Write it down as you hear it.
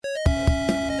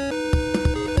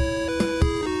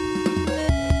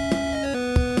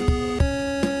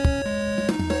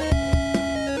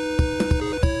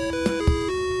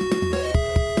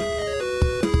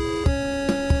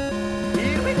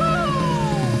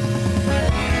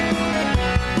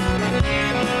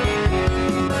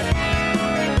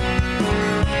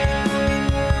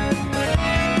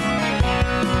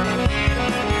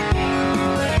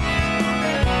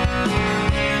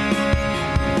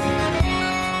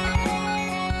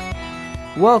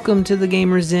Welcome to the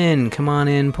Gamers Inn. Come on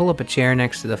in, pull up a chair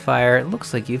next to the fire. It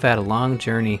looks like you've had a long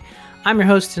journey. I'm your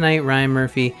host tonight, Ryan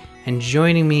Murphy, and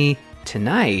joining me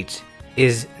tonight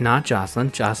is not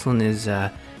Jocelyn. Jocelyn is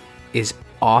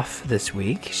off this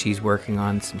week. She's working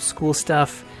on some school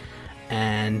stuff,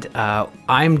 and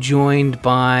I'm joined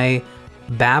by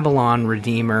Babylon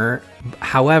Redeemer.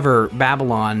 However,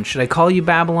 Babylon, should I call you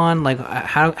Babylon? Like,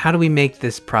 how do we make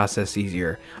this process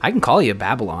easier? I can call you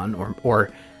Babylon or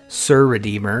Sir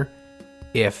Redeemer,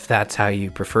 if that's how you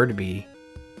prefer to be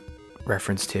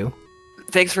referenced to.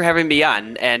 Thanks for having me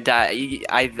on, and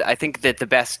I think that the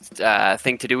best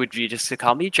thing to do would be just to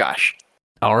call me Josh.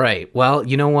 All right. Well,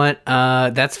 you know what?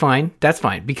 That's fine. That's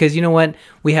fine. Because you know what?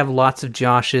 We have lots of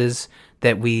Joshes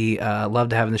that we love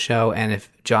to have in the show, and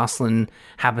if Jocelyn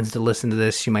happens to listen to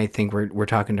this, she might think we're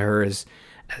talking to her as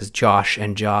Josh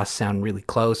and Joss sound really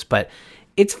close, but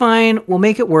it's fine. We'll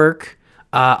make it work.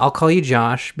 I'll call you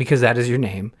Josh because that is your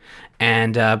name,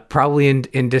 and probably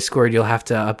in Discord you'll have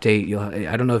to update.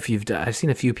 I don't know if I've seen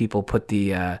a few people put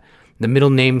the middle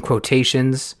name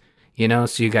quotations. You know,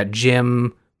 so you got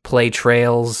Jim, Play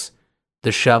Trails,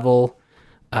 the Shovel.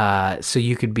 So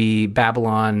you could be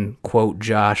Babylon quote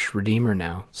Josh Redeemer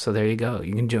now. So there you go.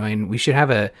 You can join. We should have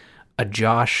a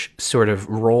Josh sort of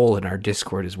role in our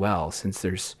Discord as well, since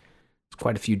there's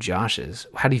quite a few Joshes.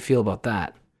 How do you feel about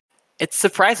that? It's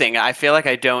surprising. I feel like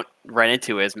I don't run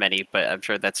into as many, but I'm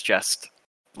sure that's just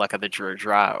luck of the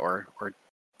draw or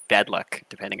bad luck,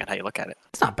 depending on how you look at it.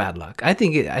 It's not bad luck. I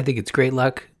think it's great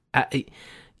luck. I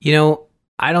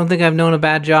don't think I've known a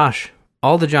bad Josh.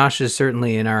 All the Joshes,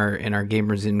 certainly in our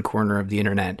Gamers Inn corner of the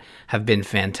internet, have been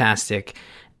fantastic,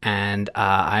 and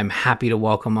I'm happy to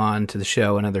welcome on to the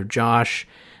show another Josh.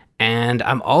 And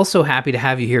I'm also happy to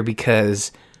have you here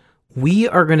because we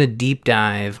are going to deep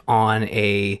dive on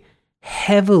a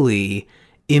heavily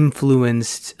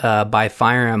influenced by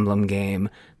Fire Emblem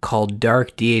game called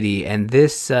Dark Deity, and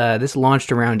this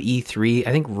launched around E3,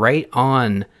 I think right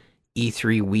on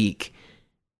E3 week.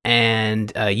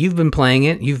 And you've been playing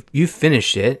it. You've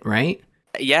finished it, right?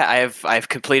 Yeah, I've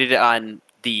completed it on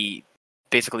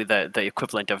basically the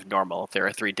equivalent of normal. There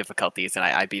are 3 difficulties, and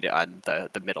I beat it on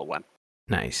the middle one.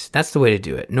 Nice. That's the way to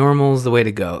do it. Normal's the way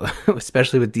to go,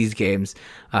 especially with these games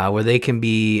where they can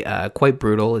be quite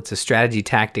brutal. It's a strategy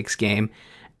tactics game,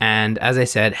 and as I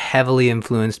said, heavily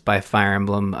influenced by Fire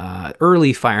Emblem,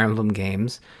 early Fire Emblem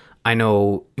games. I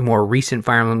know more recent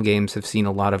Fire Emblem games have seen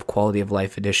a lot of quality of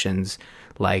life additions,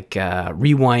 like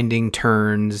rewinding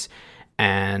turns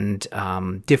and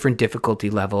different difficulty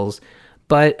levels.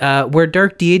 But where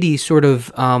Dark Deity sort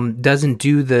of doesn't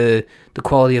do the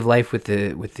quality of life with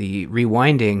the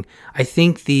rewinding, I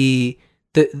think we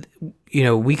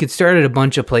could start at a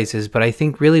bunch of places, but I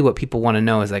think really what people want to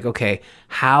know is like, okay,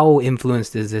 how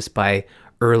influenced is this by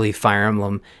early Fire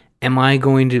Emblem? Am I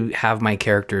going to have my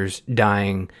characters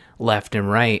dying left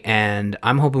and right? And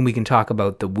I'm hoping we can talk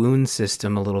about the wound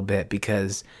system a little bit,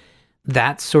 because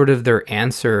that's sort of their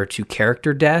answer to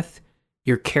character death.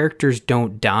 Your characters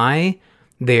don't die.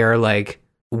 They are like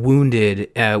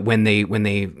wounded when they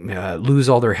lose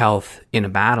all their health in a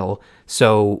battle.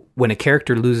 So when a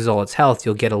character loses all its health,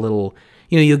 you'll get a little,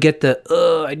 you'll get the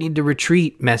I need to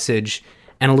retreat message,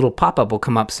 and a little pop-up will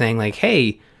come up saying like,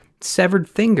 hey, severed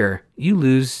finger, you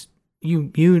lose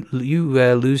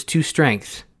 2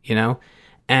 strength,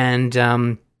 and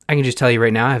I can just tell you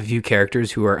right now, I have a few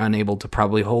characters who are unable to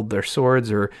probably hold their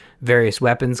swords or various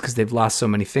weapons because they've lost so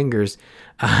many fingers.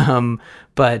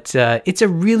 But it's a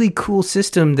really cool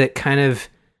system that kind of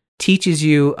teaches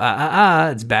you,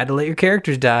 it's bad to let your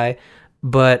characters die,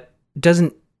 but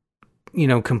doesn't,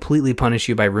 completely punish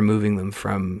you by removing them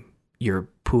from your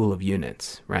pool of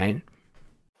units, right?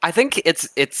 I think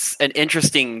it's an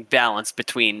interesting balance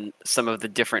between some of the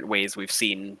different ways we've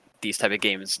seen these type of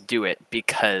games do it,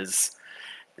 because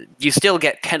you still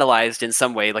get penalized in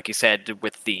some way, like you said,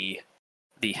 with the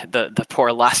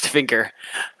poor lost finger,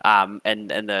 and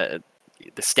the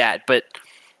stat. But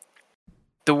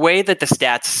the way that the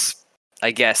stats, I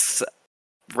guess,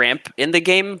 ramp in the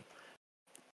game,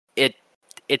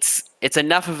 it's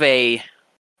enough of a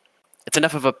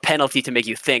penalty to make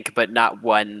you think, but not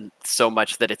one so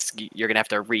much that you're gonna have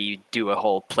to redo a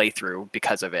whole playthrough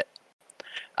because of it.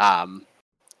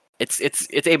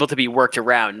 It's able to be worked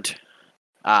around.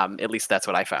 At least that's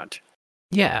what I found.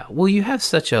 Yeah, well, you have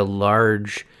such a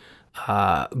large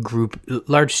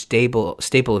staple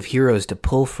of heroes to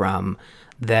pull from,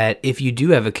 that if you do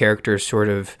have a character sort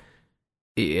of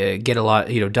get a lot,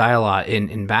 die a lot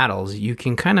in battles, you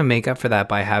can kind of make up for that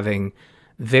by having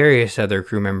various other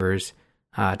crew members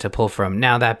to pull from.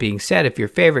 Now, that being said, if your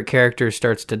favorite character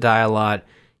starts to die a lot,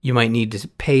 you might need to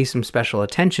pay some special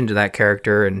attention to that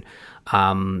character and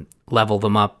level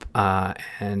them up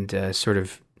and sort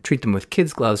of treat them with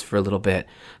kids' gloves for a little bit.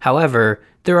 However,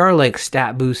 there are like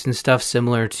stat boosts and stuff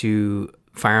similar to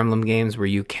Fire Emblem games where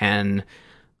you can,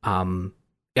 you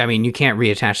can't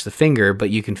reattach the finger, but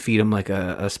you can feed them like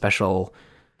a special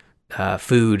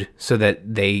food so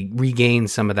that they regain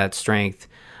some of that strength.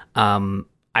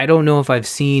 I don't know if I've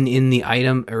seen in the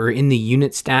item or in the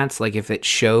unit stats, like if it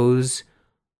shows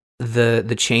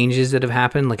the changes that have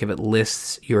happened, like if it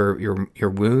lists your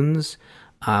wounds.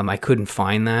 I couldn't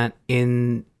find that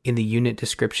in the unit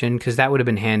description, because that would have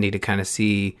been handy to kind of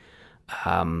see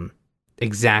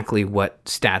exactly what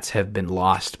stats have been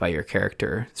lost by your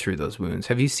character through those wounds.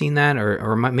 Have you seen that,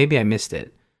 or maybe I missed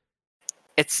it?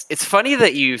 It's funny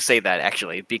that you say that,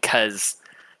 actually, because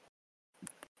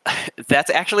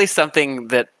that's actually something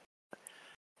that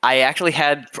I actually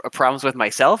had problems with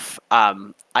myself.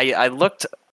 I looked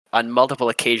on multiple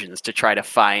occasions to try to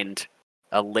find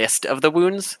a list of the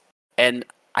wounds, and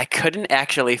I couldn't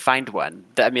actually find one.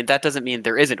 I mean, that doesn't mean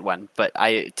there isn't one, but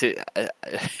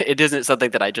it isn't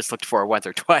something that I just looked for once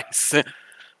or twice.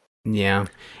 Yeah,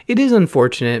 it is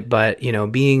unfortunate, but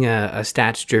being a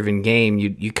stats-driven game,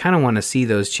 you kind of want to see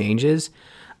those changes.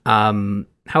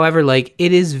 However, like,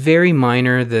 it is very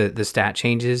minor, the stat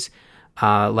changes.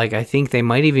 Like, I think they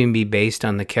might even be based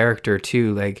on the character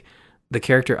too. Like, the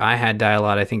character I had die a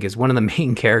lot, I think, is one of the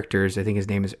main characters. I think his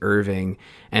name is Irving,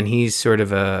 and he's sort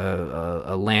of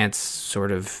a lance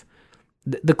sort of.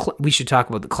 We should talk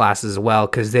about the classes as well,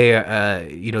 because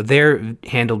they're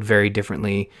handled very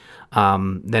differently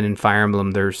than in Fire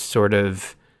Emblem. They're sort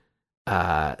of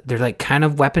they're like kind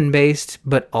of weapon based,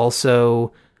 but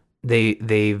also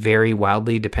they vary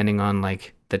wildly depending on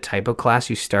like the type of class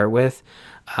you start with.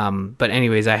 But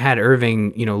anyways, I had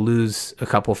Irving, lose a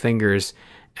couple fingers,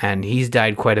 and he's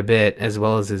died quite a bit, as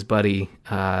well as his buddy.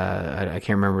 I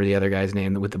can't remember the other guy's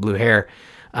name with the blue hair.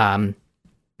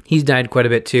 He's died quite a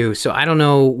bit too. So I don't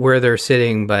know where they're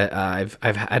sitting, but I've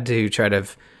had to try to,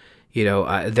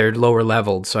 they're lower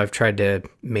leveled. So I've tried to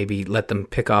maybe let them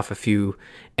pick off a few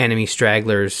enemy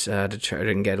stragglers to try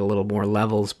to get a little more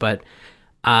levels. But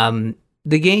the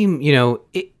game,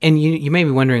 and you may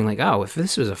be wondering, like, oh, if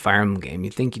this was a Fire Emblem game,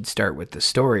 you'd think you'd start with the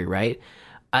story, right?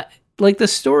 Like, the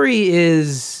story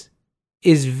is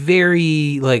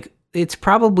very, like, it's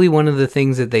probably one of the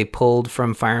things that they pulled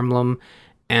from Fire Emblem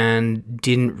and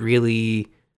didn't really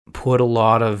put a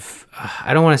lot of,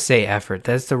 I don't want to say effort,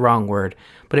 that's the wrong word,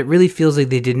 but it really feels like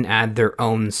they didn't add their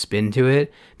own spin to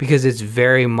it, because it's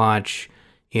very much,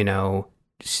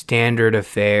 standard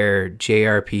affair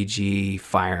JRPG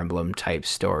Fire Emblem type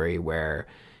story where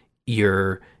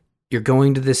you're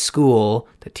going to this school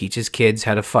that teaches kids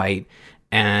how to fight,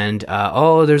 and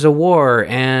there's a war,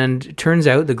 and it turns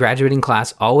out the graduating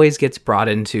class always gets brought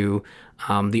into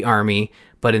the army,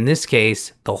 but in this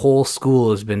case the whole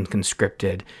school has been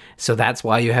conscripted, so that's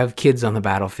why you have kids on the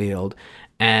battlefield,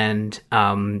 and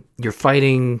you're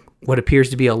fighting what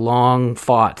appears to be a long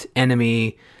fought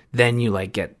enemy. Then you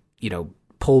like get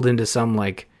pulled into some,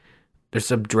 like, there's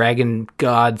some dragon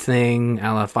god thing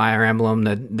a la Fire Emblem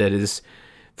that is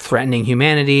threatening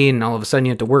humanity, and all of a sudden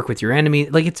you have to work with your enemy.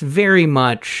 Like, it's very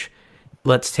much,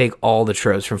 let's take all the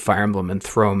tropes from Fire Emblem and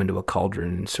throw them into a cauldron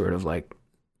and sort of like,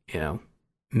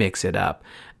 mix it up.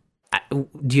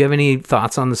 Do you have any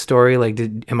thoughts on the story? Like,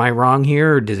 am I wrong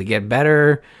here, or does it get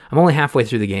better? I'm only halfway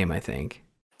through the game, I think.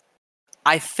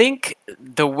 I think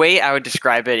the way I would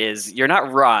describe it is, you're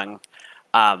not wrong.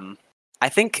 I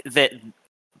think that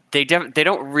they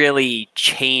don't really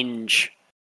change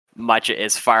much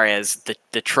as far as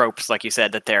the tropes, like you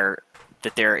said, that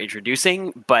they're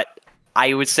introducing, but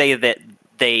I would say that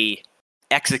they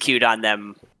execute on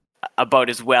them about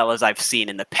as well as I've seen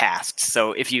in the past.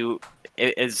 So if you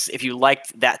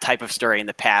liked that type of story in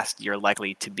the past, you're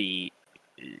likely to be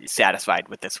satisfied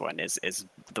with this one, is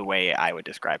the way I would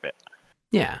describe it.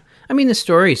 Yeah. I mean, the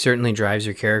story certainly drives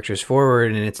your characters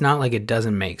forward, and it's not like it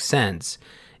doesn't make sense.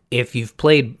 If you've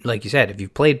played, like you said, if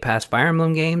you've played past Fire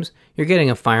Emblem games, you're getting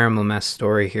a Fire Emblem-esque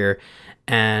story here,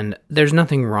 and there's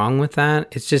nothing wrong with that.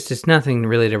 It's just, it's nothing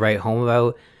really to write home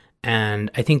about,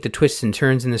 and I think the twists and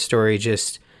turns in the story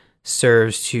just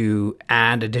serves to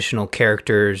add additional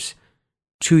characters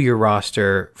to your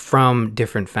roster from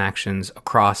different factions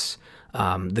across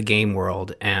the game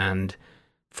world, and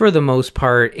for the most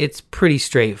part, it's pretty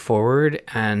straightforward,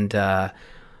 and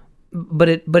but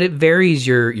it varies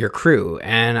your crew,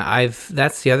 and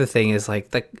that's the other thing is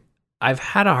I've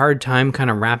had a hard time kind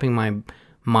of wrapping my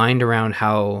mind around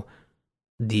how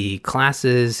the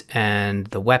classes and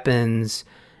the weapons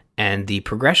And the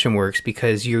progression works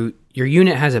because your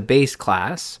unit has a base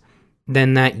class,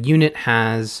 then that unit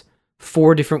has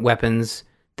 4 different weapons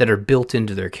that are built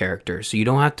into their character. So you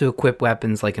don't have to equip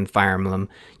weapons like in Fire Emblem.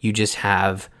 You just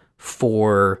have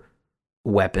 4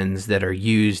 weapons that are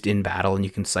used in battle, and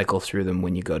you can cycle through them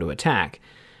when you go to attack.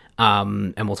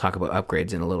 And we'll talk about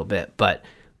upgrades in a little bit. But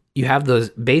you have those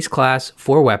base class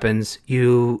 4 weapons.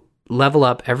 You level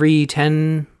up every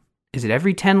 10... Is it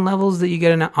every 10 levels that you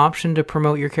get an option to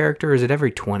promote your character, or is it every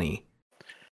 20?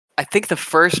 I think the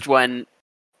first one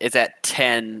is at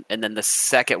 10, and then the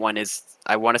second one is,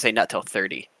 I want to say, not till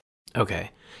 30.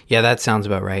 Okay. Yeah, that sounds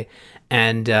about right.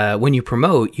 And when you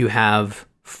promote, you have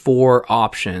 4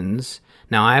 options.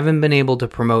 Now, I haven't been able to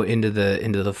promote into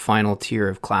the final tier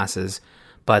of classes,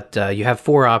 but you have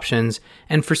 4 options.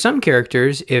 And for some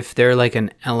characters, if they're like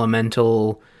an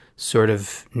elemental sort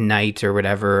of knight or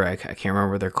whatever, I can't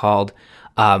remember what they're called,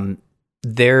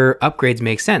 their upgrades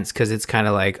make sense because it's kind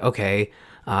of like, okay,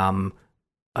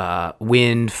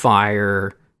 wind,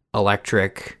 fire,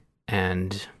 electric,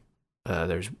 and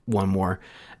there's one more.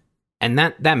 And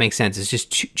that makes sense. It's just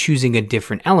choosing a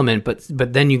different element, but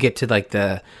then you get to like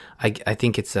I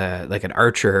think it's like an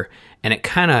archer, and it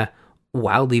kind of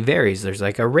wildly varies. There's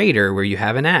like a raider where you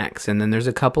have an axe, and then there's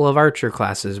a couple of archer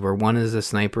classes where one is a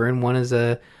sniper and one is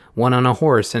one on a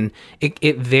horse, and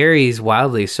it varies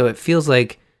wildly. So it feels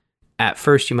like at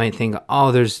first you might think,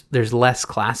 oh, there's less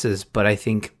classes, but I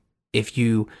think if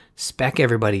you spec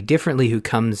everybody differently who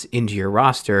comes into your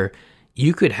roster,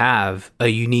 you could have a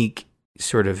unique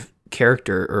sort of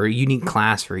character or a unique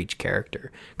class for each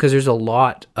character, because there's a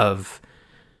lot of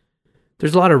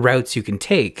routes you can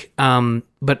take.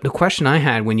 But the question I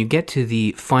had, when you get to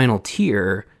the final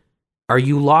tier, are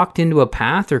you locked into a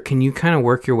path, or can you kind of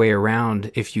work your way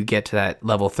around? If you get to that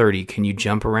level 30, can you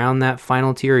jump around that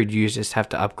final tier, or do you just have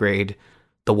to upgrade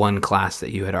the one class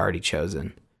that you had already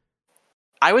chosen?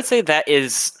 I would say that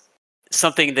is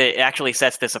something that actually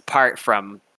sets this apart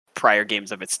from prior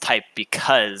games of its type,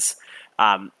 because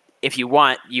if you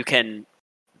want, you can.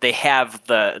 They have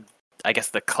the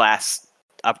class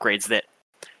upgrades that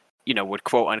would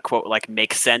quote unquote like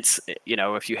make sense.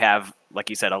 If you have, like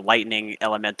you said, a lightning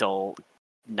elemental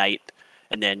knight,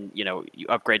 and then you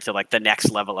upgrade to like the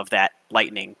next level of that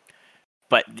lightning.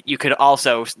 But you could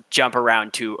also jump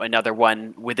around to another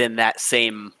one within that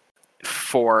same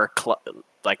 4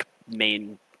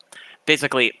 main.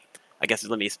 Basically, I guess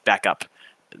let me back up.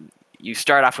 You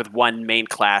start off with one main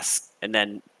class, and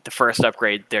then the first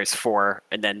upgrade there's 4,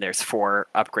 and then there's 4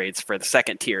 upgrades for the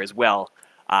second tier as well.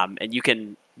 And you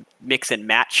can mix and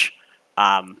match,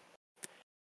 and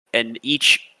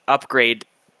each upgrade,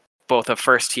 both the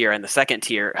first tier and the second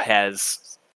tier,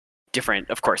 has different,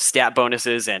 of course, stat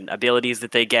bonuses and abilities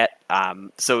that they get.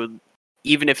 So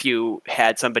even if you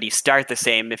had somebody start the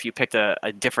same, if you picked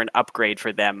a different upgrade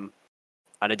for them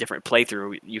on a different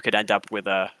playthrough, you could end up with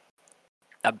a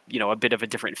bit of a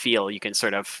different feel. You can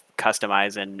sort of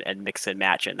customize and mix and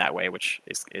match in that way, which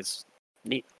is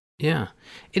neat. Yeah,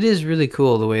 it is really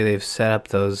cool the way they've set up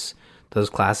those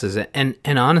classes. And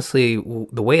honestly,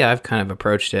 the way I've kind of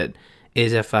approached it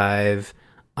is, if I've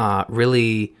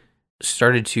really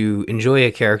started to enjoy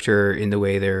a character in the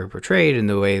way they're portrayed and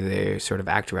the way they sort of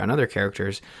act around other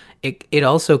characters, it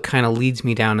also kind of leads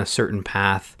me down a certain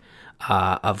path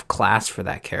of class for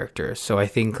that character. So I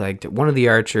think like one of the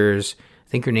archers, I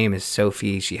think her name is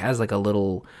Sophie, she has like a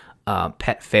little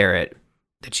pet ferret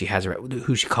that she has,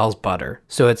 who she calls Butter.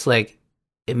 So it's like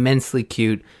immensely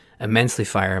cute, immensely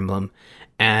Fire Emblem.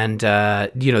 And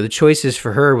the choices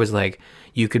for her was like,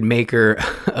 you could make her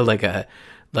like a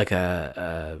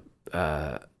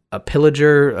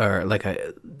pillager, or like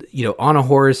on a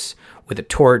horse with a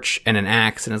torch and an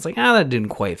axe, and it's like, that didn't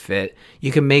quite fit.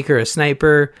 You can make her a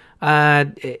sniper.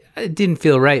 It didn't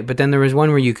feel right. But then there was one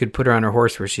where you could put her on her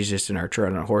horse, where she's just an archer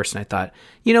on a horse, and I thought,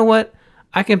 you know what?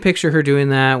 I can picture her doing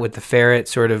that with the ferret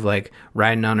sort of like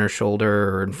riding on her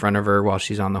shoulder or in front of her while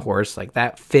she's on the horse. Like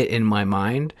that fit in my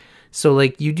mind. So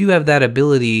like you do have that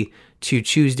ability to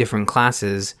choose different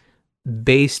classes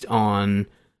based on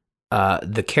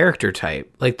the character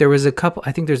type. Like there's a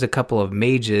couple of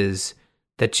mages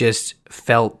that just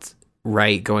felt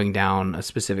right going down a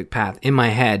specific path in my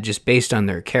head just based on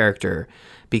their character,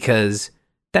 because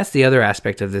that's the other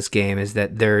aspect of this game, is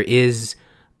that there is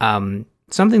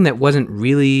something that wasn't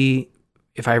really,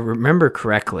 if I remember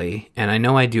correctly, and I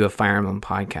know I do a Fire Emblem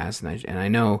podcast, and I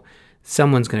know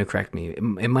someone's going to correct me.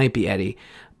 It might be Eddie,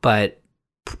 but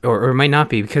or it might not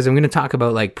be, because I'm going to talk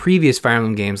about like previous Fire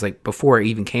Emblem games, like before it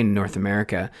even came to North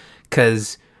America,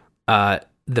 because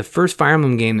the first Fire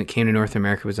Emblem game that came to North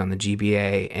America was on the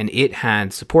GBA, and it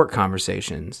had support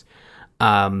conversations.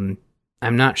 I'm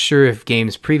not sure if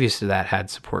games previous to that had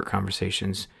support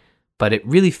conversations, but it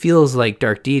really feels like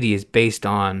Dark Deity is based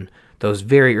on those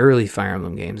very early Fire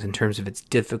Emblem games in terms of its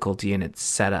difficulty and its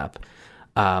setup.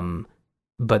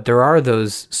 But there are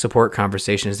those support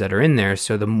conversations that are in there.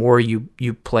 So the more you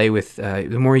play with,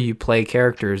 the more you play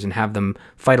characters and have them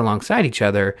fight alongside each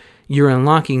other, you're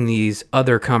unlocking these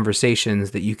other conversations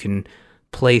that you can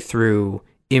play through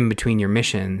in between your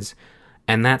missions.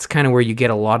 And that's kind of where you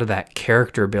get a lot of that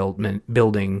character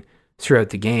building throughout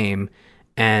the game.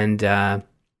 And,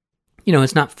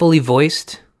 it's not fully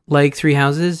voiced like Three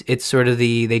Houses. It's sort of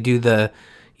they do the,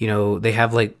 they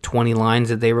have like 20 lines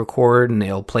that they record and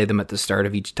they'll play them at the start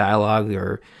of each dialogue.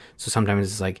 Or so sometimes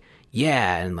it's like,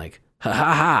 yeah, and like, ha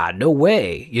ha ha, no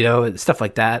way, stuff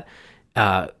like that.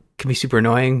 Can be super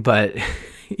annoying, but,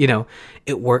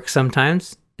 it works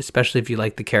sometimes, especially if you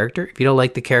like the character. If you don't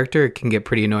like the character, it can get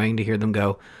pretty annoying to hear them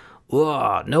go,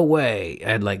 whoa, no way,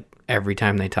 and like every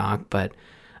time they talk. But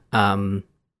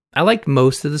I liked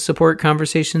most of the support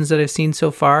conversations that I've seen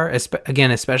so far,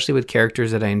 especially with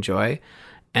characters that I enjoy.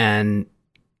 And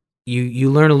you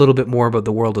learn a little bit more about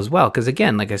the world as well. Because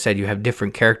again, like I said, you have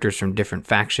different characters from different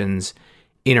factions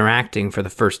interacting for the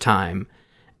first time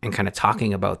and kind of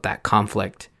talking about that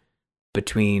conflict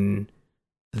between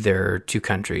their two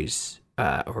countries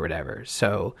or whatever.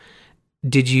 So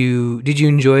did you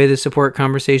enjoy the support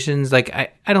conversations? Like,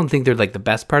 I don't think they're like the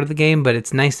best part of the game, but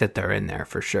it's nice that they're in there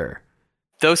for sure.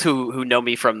 Those who know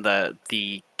me from the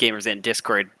Gamers Inn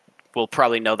Discord will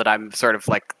probably know that I'm sort of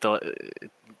like the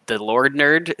Lord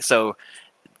nerd. So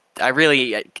I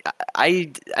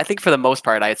think for the most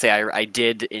part, I'd say I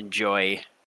did enjoy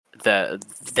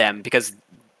them because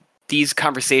these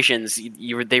conversations,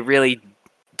 they really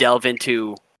delve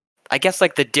into, I guess,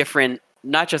 like the different,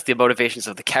 not just the motivations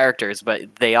of the characters,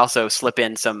 but they also slip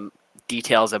in some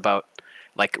details about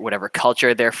like whatever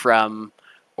culture they're from,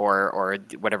 or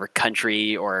whatever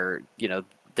country, or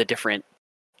the different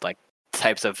like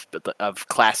types of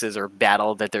classes or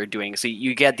battle that they're doing. So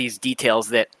you get these details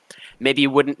that maybe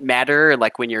wouldn't matter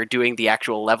like when you're doing the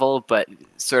actual level, but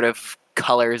sort of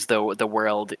colors the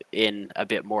world in a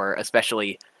bit more,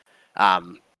 especially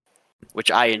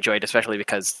which I enjoyed, especially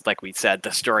because, like we said,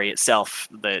 the story itself,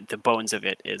 the bones of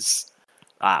it is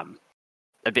a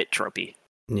bit tropey.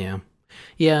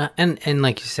 Yeah, and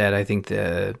like you said, I think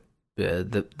the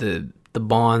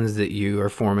bonds that you are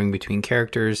forming between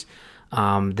characters,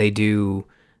 they do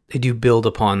build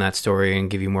upon that story and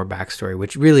give you more backstory,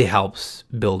 which really helps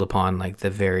build upon like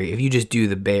if you just do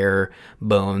the bare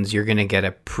bones, you're gonna get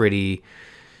a pretty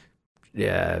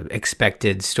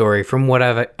expected story from what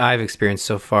I've experienced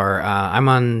so far. I'm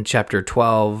on chapter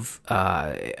 12.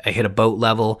 I hit a boat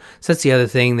level, so that's the other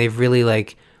thing.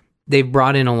 They've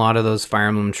brought in a lot of those Fire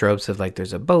Emblem tropes of like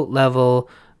there's a boat level.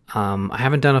 I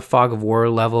haven't done a Fog of War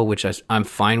level, which I'm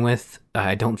fine with.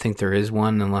 I don't think there is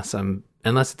one unless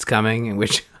it's coming, in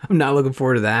which I'm not looking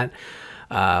forward to that.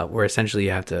 Where essentially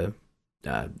you have to,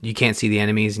 you can't see the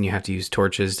enemies and you have to use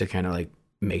torches to kind of like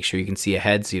make sure you can see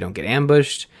ahead so you don't get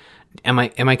ambushed. Am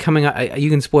I coming up? You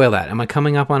can spoil that. Am I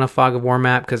coming up on a Fog of War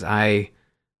map? Because I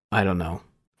don't know.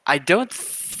 I don't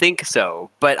think so,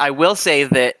 but I will say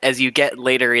that as you get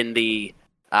later in the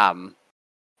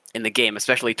game,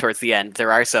 especially towards the end,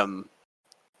 there are some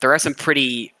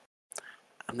pretty,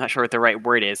 I'm not sure what the right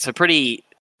word is, so pretty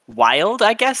wild,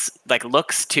 I guess, like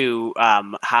looks to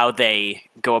how they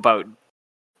go about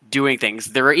doing things.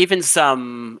 There are even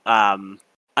some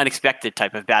unexpected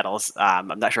type of battles.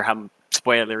 I'm not sure how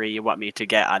spoilery you want me to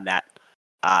get on that.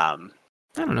 I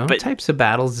don't know. But types of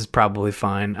battles is probably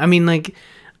fine. I mean, like,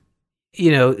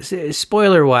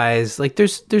 spoiler wise, like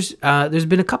there's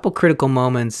been a couple critical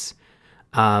moments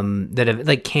that have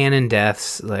like canon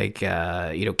deaths, like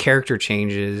character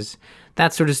changes,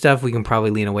 that sort of stuff we can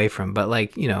probably lean away from. But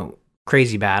like,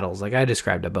 crazy battles, like I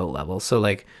described a boat level. So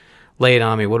like, lay it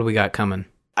on me. What do we got coming?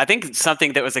 I think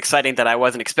something that was exciting that I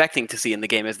wasn't expecting to see in the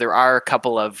game is there are a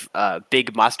couple of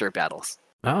big monster battles.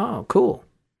 Oh, cool.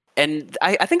 And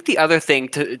I think the other thing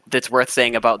that's worth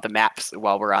saying about the maps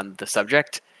while we're on the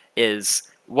subject is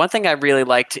one thing I really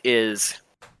liked is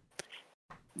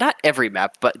not every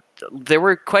map, but there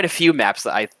were quite a few maps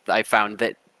that I found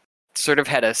that sort of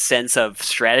had a sense of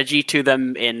strategy to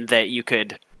them in that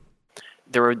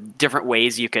there were different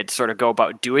ways you could sort of go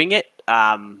about doing it.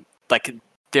 Like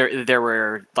there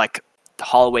were like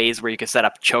hallways where you could set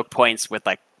up choke points with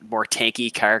like more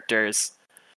tanky characters.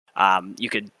 You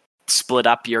could split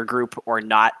up your group or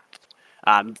not,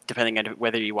 depending on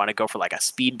whether you want to go for like a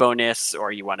speed bonus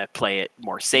or you want to play it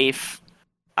more safe.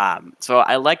 So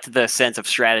I liked the sense of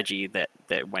strategy that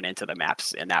went into the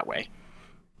maps in that way.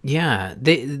 Yeah,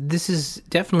 this is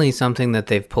definitely something that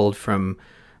they've pulled from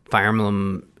Fire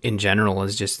Emblem in general.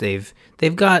 Is just they've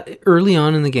got early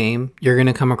on in the game, you're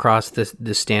gonna come across this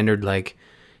standard like,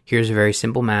 here's a very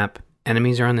simple map.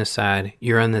 Enemies are on this side.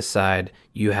 You're on this side.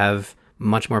 You have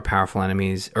much more powerful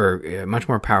enemies or much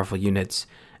more powerful units,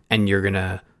 and you're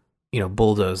gonna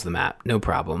bulldoze the map, no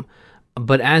problem.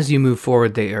 But as you move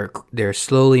forward, they're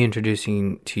slowly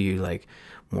introducing to you like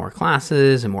more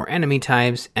classes and more enemy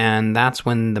types, and that's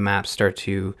when the maps start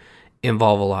to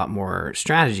involve a lot more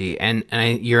strategy.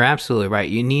 You're absolutely right.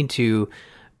 You need to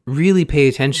really pay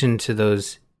attention to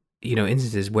those,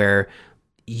 instances where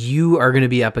you are going to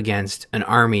be up against an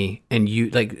army, and you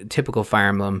like typical Fire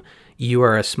Emblem. You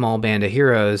are a small band of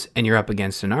heroes, and you're up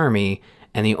against an army,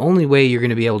 and the only way you're going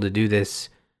to be able to do this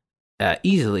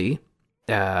easily,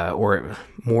 or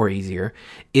more easier,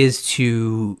 is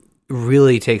to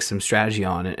really take some strategy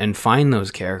on it and find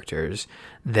those characters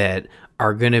that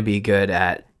are going to be good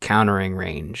at countering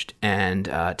ranged and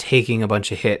taking a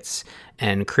bunch of hits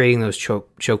and creating those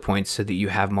choke points so that you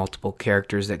have multiple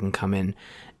characters that can come in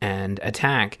and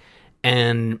attack.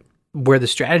 And where the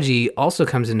strategy also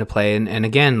comes into play, and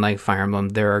again, like Fire Emblem,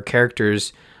 there are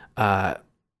characters,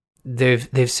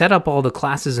 they've set up all the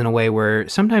classes in a way where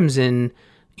sometimes in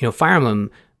Fire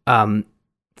Emblem,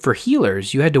 for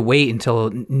healers, you had to wait until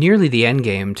nearly the end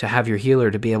game to have your healer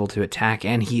to be able to attack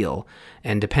and heal.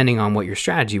 And depending on what your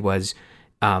strategy was,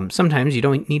 sometimes you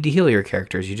don't need to heal your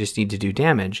characters. You just need to do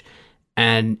damage.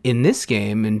 And in this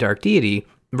game, in Dark Deity,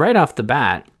 right off the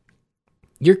bat,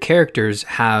 your characters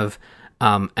have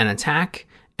an attack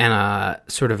and a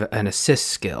sort of an assist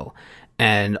skill.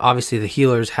 And obviously the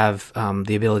healers have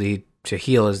the ability to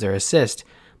heal as their assist.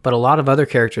 But a lot of other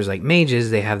characters like mages,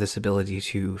 they have this ability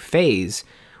to phase,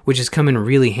 which has come in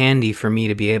really handy for me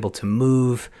to be able to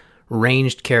move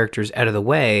ranged characters out of the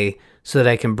way so that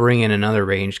I can bring in another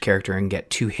ranged character and get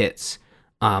 2 hits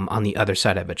on the other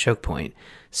side of a choke point.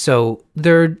 So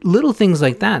there are little things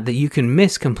like that that you can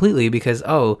miss completely because,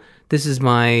 this is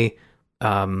my,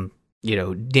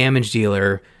 damage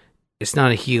dealer. It's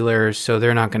not a healer, so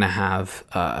they're not going to have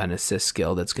an assist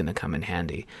skill that's going to come in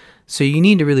handy. So you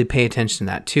need to really pay attention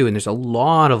to that too. And there's a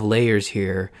lot of layers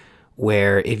here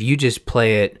where if you just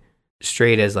play it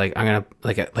straight as like, I'm going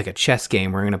to like a chess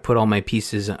game where I'm going to put all my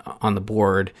pieces on the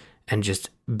board and just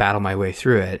battle my way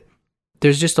through it,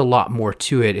 there's just a lot more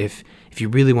to it if you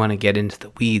really want to get into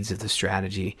the weeds of the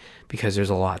strategy, because there's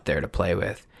a lot there to play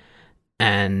with.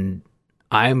 And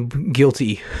I'm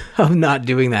guilty of not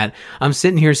doing that. I'm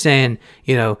sitting here saying,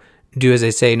 do as I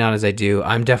say, not as I do.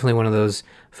 I'm definitely one of those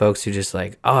folks who just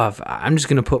like, I'm just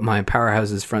going to put my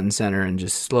powerhouses front and center and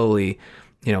just slowly,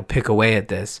 pick away at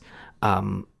this.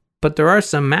 But there are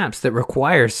some maps that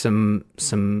require some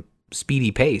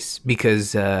speedy pace,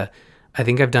 because I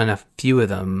think I've done a few of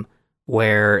them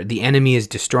where the enemy is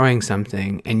destroying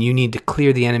something and you need to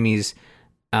clear the enemies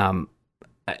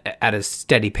at a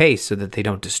steady pace so that they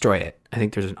don't destroy it. I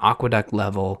think there's an aqueduct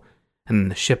level, and then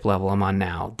the ship level I'm on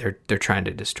now, they're trying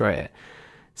to destroy it.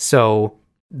 So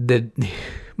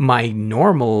my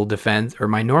normal defense, or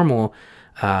my normal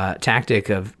tactic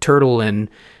of turtle and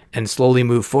slowly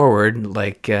move forward,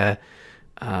 like it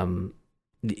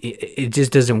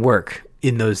just doesn't work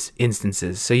in those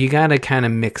instances. So you got to kind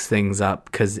of mix things up,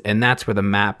 and that's where the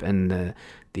map and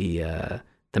the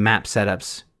map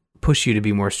setups push you to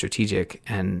be more strategic,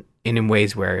 and in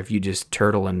ways where if you just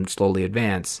turtle and slowly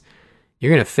advance,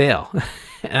 you're going to fail.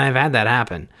 And I've had that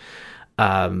happen.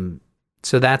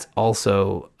 So that's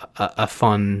also a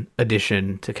fun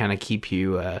addition to kind of keep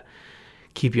you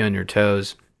on your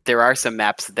toes. There are some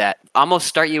maps that almost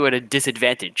start you at a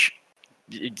disadvantage,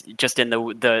 just in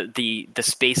the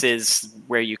spaces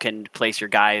where you can place your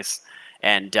guys,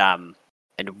 and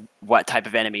what type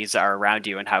of enemies are around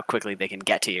you and how quickly they can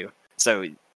get to you. So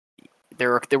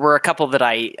there were a couple that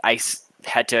I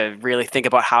had to really think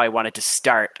about how I wanted to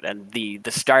start, and the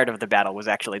start of the battle was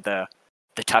actually the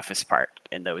toughest part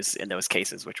in those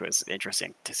cases, which was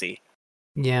interesting to see.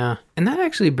 Yeah, and that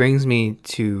actually brings me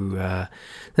to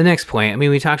the next point. I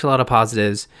mean, we talked a lot of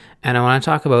positives, and I want to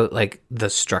talk about like the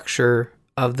structure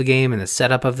of the game and the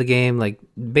setup of the game. Like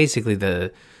basically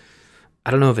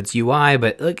I don't know if it's UI,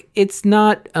 but like it's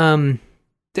not. I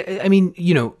mean,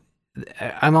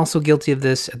 I'm also guilty of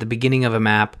this at the beginning of a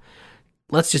map.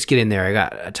 Let's just get in there. I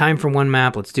got a time for one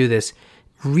map. Let's do this.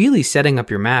 Really setting up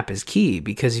your map is key,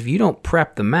 because if you don't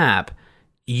prep the map,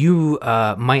 you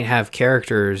might have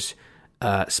characters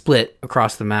split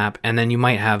across the map, and then you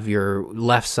might have your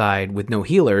left side with no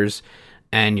healers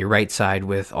and your right side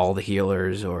with all the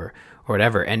healers or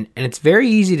whatever. And it's very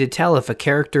easy to tell if a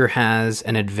character has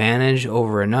an advantage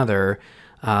over another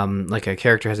like a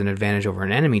character has an advantage over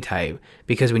an enemy type,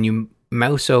 because when you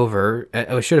mouse over,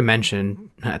 I should have mentioned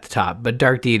at the top, but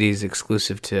Dark Deity is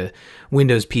exclusive to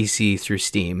Windows PC through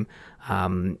Steam.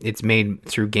 It's made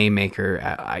through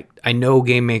GameMaker. I know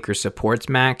GameMaker supports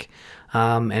Mac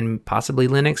and possibly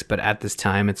Linux, but at this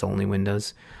time it's only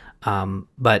Windows.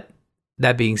 But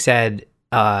that being said,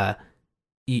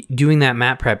 doing that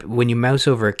map prep, when you mouse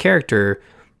over a character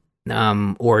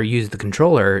or use the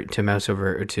controller to mouse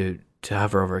over or to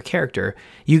hover over a character,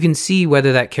 you can see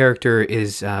whether that character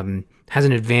is has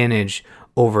an advantage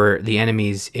over the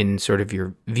enemies in sort of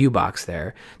your view box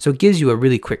there. So it gives you a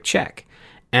really quick check.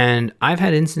 And I've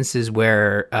had instances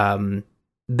where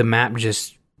the map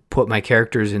just put my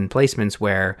characters in placements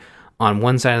where on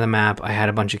one side of the map I had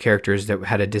a bunch of characters that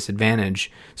had a disadvantage.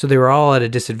 So they were all at a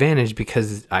disadvantage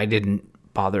because I didn't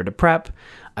bother to prep.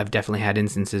 I've definitely had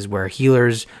instances where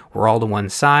healers were all to one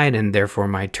side, and therefore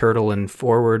my turtle and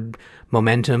forward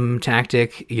momentum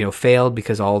tactic, failed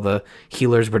because all the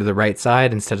healers were to the right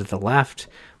side instead of the left.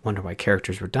 Wonder why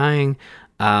characters were dying.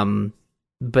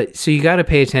 But so you got to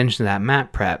pay attention to that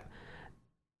map prep.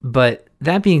 But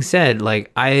that being said,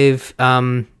 like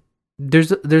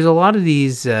there's a lot of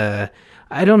these. I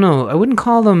don't know. I wouldn't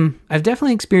call them. I've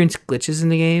definitely experienced glitches in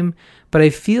the game, but I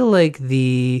feel like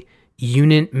the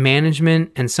unit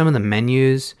management and some of the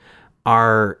menus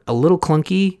are a little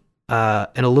clunky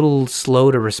and a little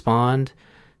slow to respond.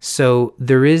 So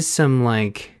there is some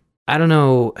I don't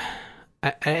know.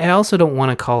 I also don't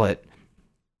want to call it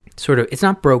sort of, it's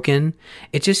not broken.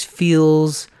 It just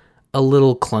feels a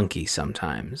little clunky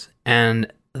sometimes.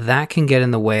 And that can get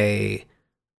in the way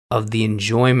of the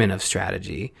enjoyment of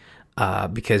strategy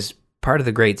because part of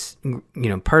the great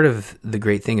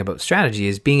thing about strategy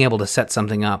is being able to set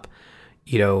something up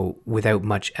without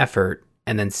much effort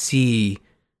and then see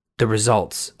the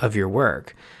results of your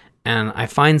work. And I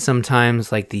find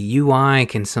sometimes like the UI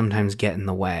can sometimes get in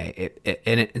the way.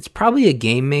 It's probably a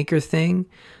game maker thing,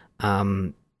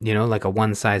 like a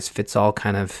one size fits all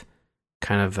kind of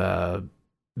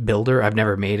builder. I've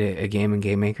never made a game in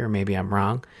Game Maker. Maybe I'm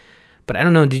wrong, but I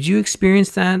don't know. Did you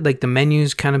experience that? Like the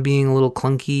menus kind of being a little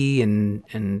clunky and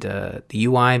the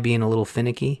UI being a little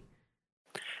finicky?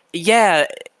 Yeah,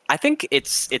 I think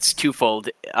it's twofold.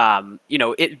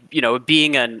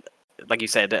 Being like you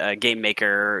said, a game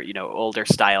maker, older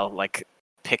style, like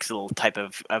pixel type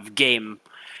of game,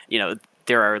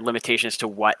 there are limitations to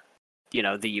what,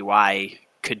 the UI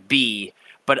could be.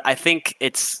 But I think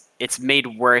it's made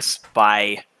worse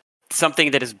by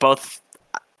something that is both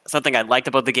something I liked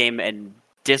about the game and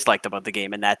disliked about the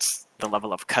game, and that's the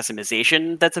level of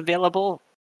customization that's available.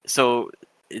 So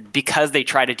because they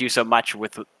try to do so much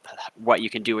with what you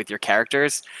can do with your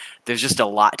characters, there's just a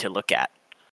lot to look at.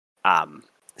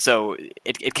 So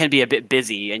it can be a bit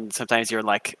busy, and sometimes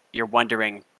you're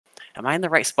wondering, am I in the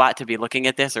right spot to be looking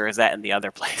at this, or is that in the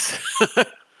other place?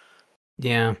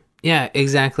 Yeah,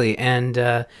 exactly. And,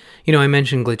 I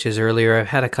mentioned glitches earlier. I've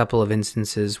had a couple of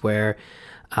instances where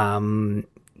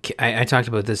I talked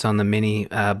about this on the mini,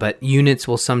 but units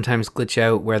will sometimes glitch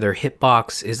out where their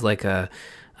hitbox is like a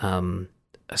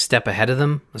step ahead of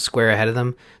them, a square ahead of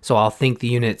them. So I'll think the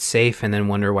unit's safe and then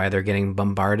wonder why they're getting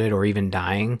bombarded or even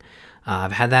dying.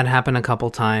 I've had that happen a couple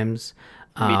times.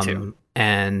 Me too.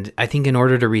 And I think in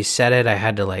order to reset it, I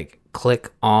had to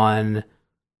click on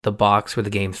the box where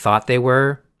the game thought they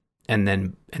were and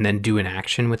then do an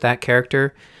action with that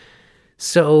character.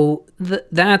 So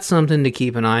that's something to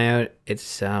keep an eye out.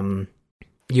 It's you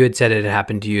had said it had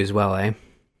happened to you as well, eh?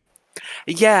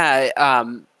 Yeah,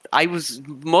 I was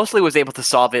able to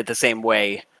solve it the same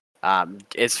way.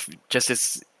 It's just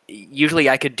as usually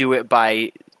I could do it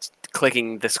by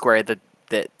clicking the square that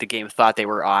the game thought they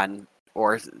were on,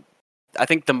 or I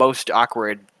think the most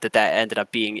awkward that ended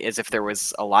up being is if there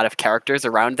was a lot of characters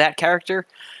around that character,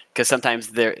 because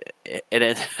sometimes I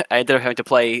ended up having to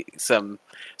play some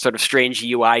sort of strange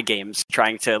UI games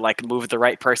trying to move the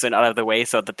right person out of the way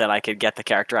so that then I could get the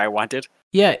character I wanted.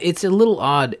 Yeah, it's a little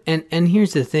odd. And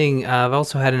here's the thing. I've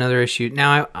also had another issue.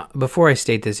 Now, before I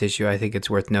state this issue, I think it's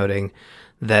worth noting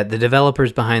that the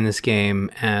developers behind this game,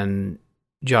 and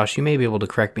Josh, you may be able to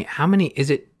correct me. How many is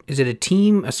it? Is it a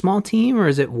team, a small team, or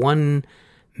is it one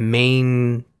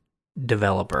main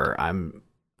developer? I'm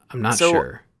not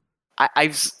sure.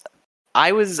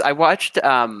 I watched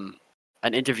an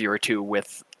interview or two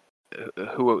with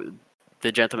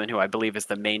the gentleman who I believe is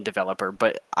the main developer,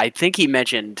 but I think he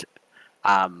mentioned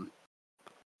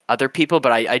other people,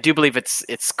 but I do believe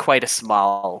it's quite a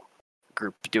small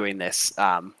group doing this.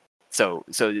 So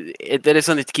that is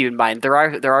something to keep in mind. There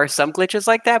are some glitches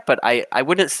like that, but I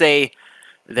wouldn't say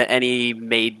that any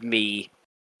made me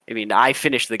I mean, I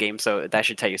finished the game, so that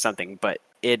should tell you something. But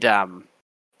none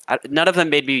of them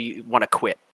made me want to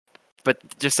quit, but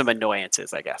just some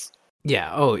annoyances, I guess.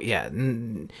 Yeah. Oh, yeah.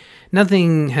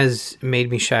 Nothing has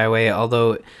made me shy away.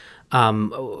 Although,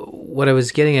 what I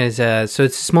was getting at is, so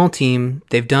it's a small team.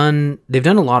 They've done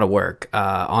a lot of work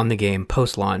on the game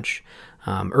post launch.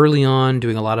 Early on,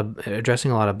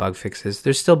 addressing a lot of bug fixes.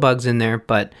 There's still bugs in there,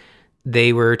 but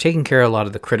they were taking care of a lot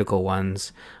of the critical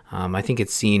ones. I think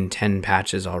it's seen 10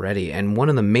 patches already, and one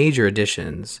of the major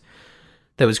additions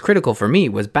that was critical for me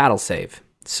was battle save.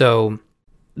 So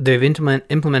they've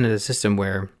implemented a system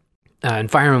where in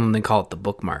Fire Emblem they call it the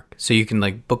bookmark. So you can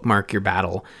like bookmark your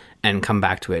battle and come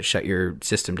back to it, shut your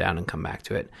system down and come back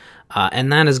to it.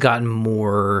 And that has gotten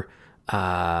more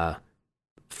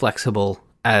flexible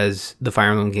as the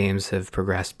Fire Emblem games have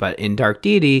progressed. But in Dark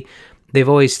Deity, they've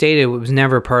always stated it was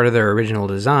never part of their original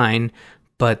design,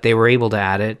 but they were able to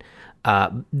add it.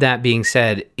 That being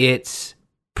said, it's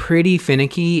pretty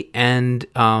finicky, and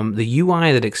the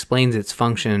UI that explains its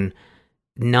function,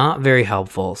 not very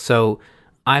helpful. So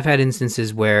I've had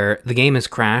instances where the game has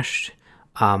crashed.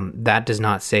 That does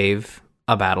not save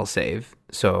a battle save.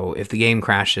 So if the game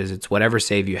crashes, it's whatever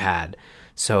save you had.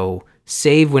 So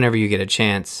save whenever you get a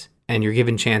chance, and you're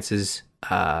given chances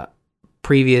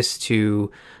previous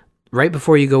to, right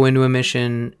before you go into a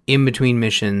mission, in between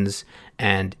missions,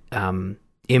 and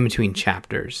in between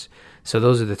chapters. So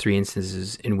those are the 3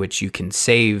 instances in which you can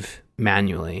save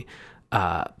manually.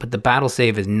 But the battle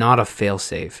save is not a fail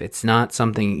safe. It's not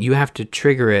something you have to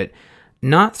trigger it,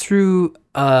 not through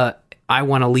I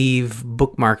want to leave,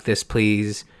 bookmark this,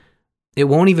 please. It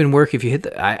won't even work if you hit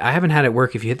I haven't had it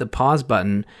work if you hit the pause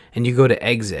button and you go to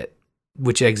exit,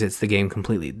 which exits the game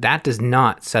completely. That does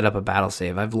not set up a battle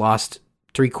save. I've lost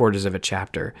 3/4 of a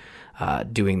chapter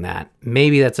doing that.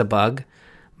 Maybe that's a bug,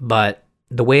 but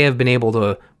the way I've been able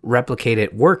to replicate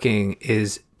it working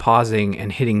is pausing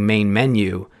and hitting main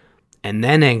menu and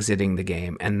then exiting the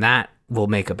game, and that will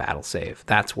make a battle save.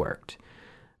 That's worked.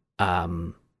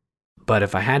 But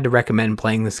if I had to recommend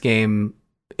playing this game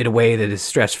in a way that is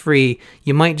stress-free,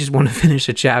 you might just want to finish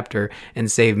a chapter and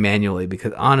save manually,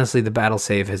 because honestly, the battle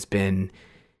save has been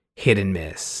hit and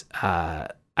miss. I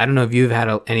don't know if you've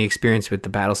had any experience with the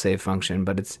battle save function,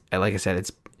 but it's, like I said,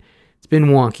 it's been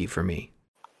wonky for me.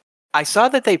 I saw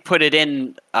that they put it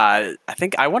in, I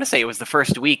want to say it was the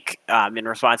first week in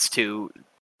response to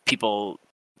people,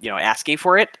 asking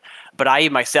for it. But I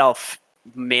myself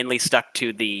mainly stuck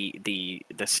to the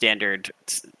standard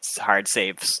hard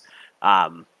saves.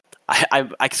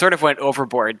 I sort of went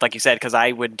overboard, like you said, because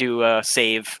I would do a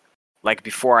save like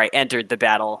before I entered the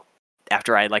battle,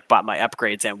 after I like bought my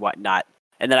upgrades and whatnot.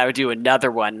 And then I would do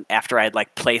another one after I'd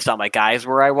like placed all my guys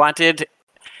where I wanted.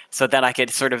 So then I could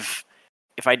sort of,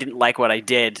 if I didn't like what I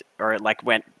did or it like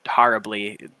went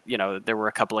horribly, there were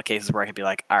a couple of cases where I could be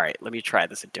like, all right, let me try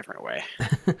this a different way.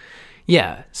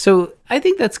 Yeah. So I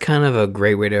think that's kind of a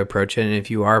great way to approach it. And if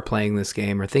you are playing this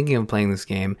game or thinking of playing this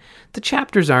game, the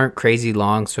chapters aren't crazy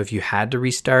long. So if you had to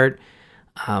restart,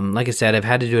 like I said, I've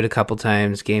had to do it a couple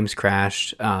times. Games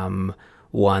crashed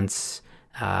once,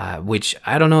 which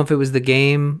I don't know if it was the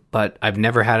game, but I've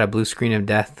never had a blue screen of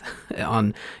death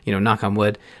on, knock on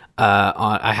wood.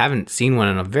 I haven't seen one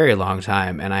in a very long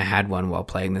time, and I had one while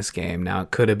playing this game. Now, it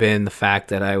could have been the fact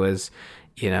that I was,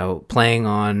 playing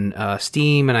on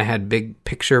Steam and I had Big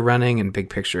Picture running, and Big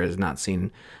Picture has not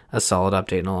seen a solid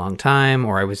update in a long time,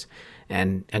 or I was,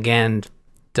 and again,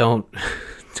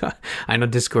 I know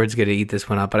Discord's going to eat this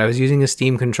one up, but I was using a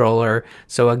Steam controller,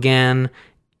 so again,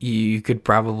 you could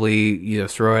probably,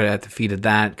 throw it at the feet of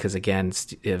that, because again,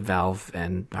 Valve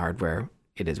and hardware,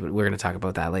 it is. We're going to talk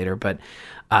about that later, but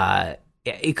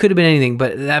it could have been anything.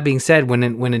 But that being said,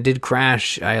 when it did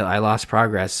crash, I lost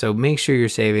progress. So make sure you're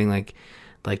saving, like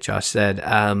Josh said.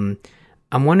 I'm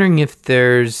wondering if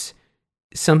there's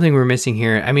something we're missing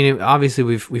here. I mean, obviously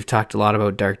we've talked a lot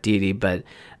about Dark Deity, but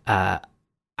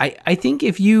I think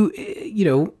if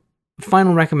you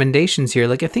final recommendations here,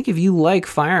 like I think if you like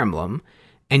Fire Emblem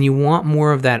and you want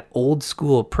more of that old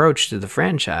school approach to the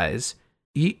franchise,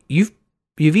 you've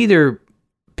either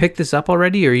picked this up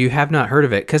already or you have not heard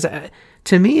of it, because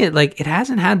to me it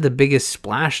hasn't had the biggest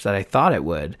splash that I thought it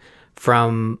would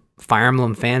from Fire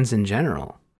Emblem fans in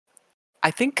general. I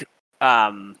think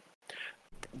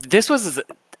this was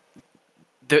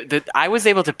I was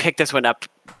able to pick this one up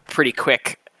pretty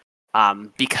quick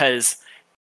because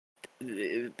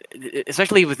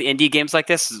especially with indie games like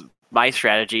this, my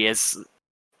strategy is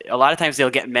a lot of times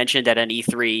they'll get mentioned at an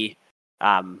E3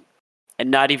 and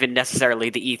not even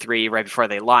necessarily the E3 right before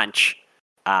they launch.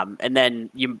 And then,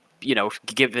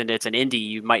 given it's an indie,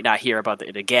 you might not hear about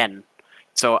it again.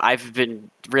 So I've been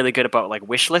really good about like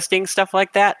wish listing stuff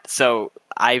like that. So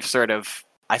I sort of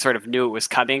knew it was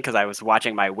coming because I was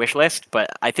watching my wish list. But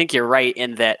I think you're right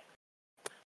in that,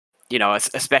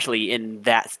 especially in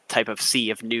that type of sea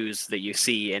of news that you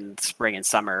see in spring and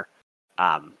summer,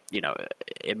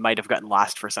 it might have gotten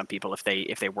lost for some people if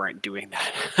they weren't doing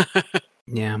that.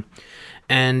 Yeah,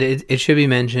 and it should be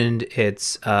mentioned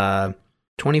it's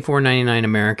 $24.99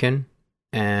 American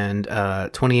and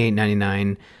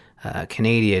 $28.99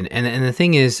 Canadian. And the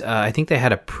thing is, I think they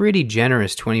had a pretty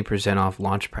generous 20% off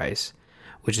launch price,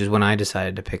 which is when I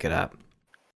decided to pick it up.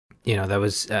 That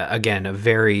was again a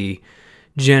very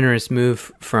generous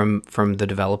move from the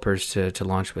developers to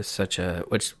launch with such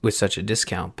a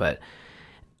discount. But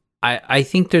I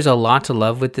think there's a lot to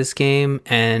love with this game,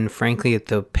 and frankly, at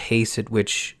the pace at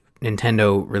which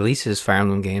Nintendo releases Fire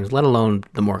Emblem games, let alone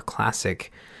the more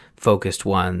classic focused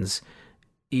ones,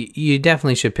 you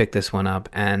definitely should pick this one up.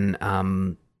 And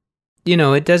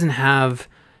it doesn't have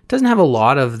a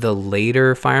lot of the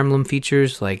later Fire Emblem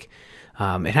features. Like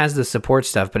it has the support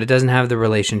stuff, but it doesn't have the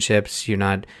relationships. You're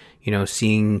not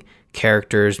seeing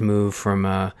characters move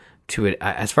from to it.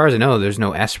 As far as I know, there's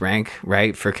no S rank,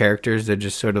 right, for characters. They're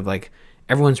just sort of like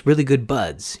everyone's really good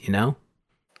buds,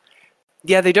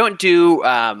 Yeah, they don't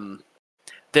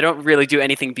really do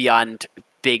anything beyond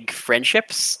big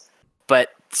friendships, but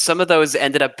some of those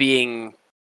ended up being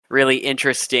really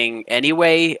interesting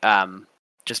anyway,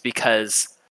 just because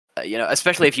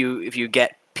especially if you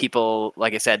get people,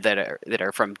 like I said, that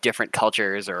are from different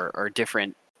cultures or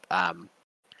different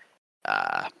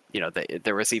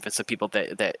there was even some people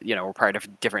that were part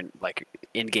of different like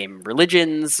in-game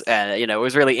religions, and it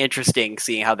was really interesting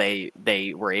seeing how they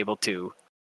were able to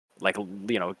like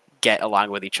get along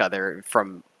with each other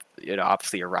from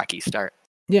obviously a rocky start.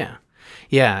 Yeah,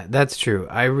 that's true.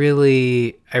 I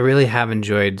really have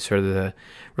enjoyed sort of the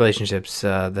relationships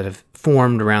that have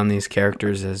formed around these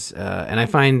characters, and I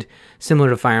find similar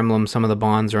to Fire Emblem, some of the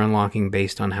bonds are unlocking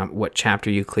based on what chapter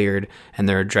you cleared, and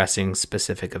they're addressing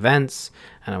specific events.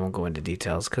 And I won't go into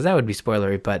details because that would be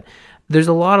spoilery, but there's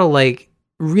a lot of like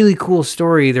really cool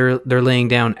story they're laying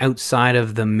down outside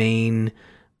of the main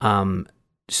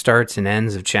starts and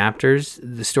ends of chapters.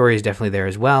 The story is definitely there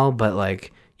as well, but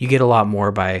like you get a lot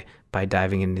more by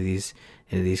diving into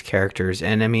these characters.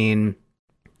 And I mean,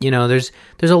 there's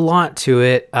a lot to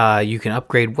it. You can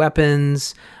upgrade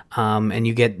weapons, and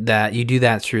you do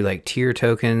that through like tier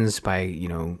tokens by, you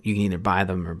can either buy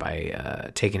them or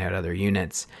by taking out other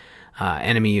units,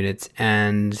 enemy units.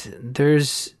 And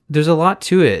there's a lot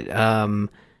to it.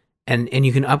 And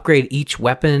you can upgrade each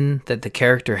weapon that the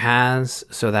character has,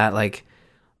 so that like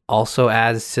also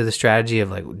adds to the strategy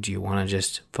of like, do you want to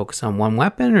just focus on one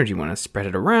weapon or do you want to spread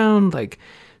it around? Like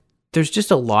there's just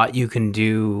a lot you can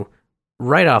do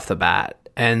right off the bat,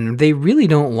 and they really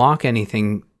don't lock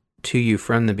anything to you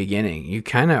from the beginning. You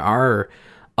kind of are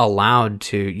allowed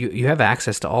to, you have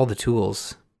access to all the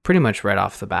tools pretty much right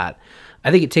off the bat.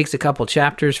 I think it takes a couple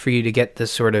chapters for you to get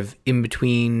this sort of in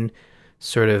between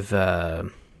sort of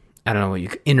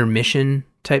intermission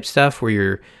type stuff where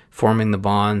you're forming the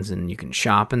bonds and you can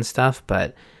shop and stuff,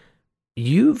 but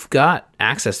you've got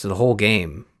access to the whole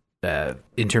game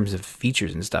in terms of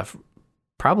features and stuff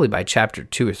probably by chapter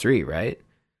 2 or 3, right?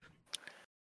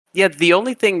 Yeah, the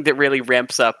only thing that really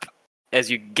ramps up as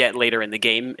you get later in the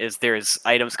game is there's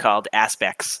items called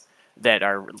aspects that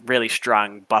are really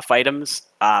strong buff items,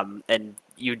 and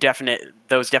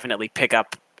those definitely pick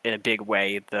up in a big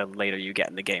way the later you get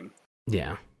in the game.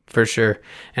 Yeah, for sure.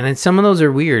 And then some of those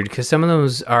are weird because some of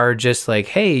those are just like,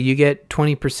 hey, you get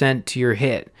 20% to your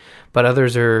hit, but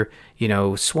others are,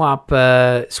 swap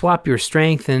your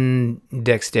strength and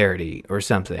dexterity or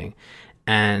something.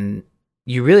 And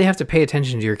you really have to pay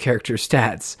attention to your character's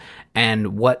stats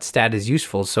and what stat is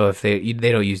useful. So if they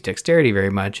don't use dexterity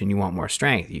very much and you want more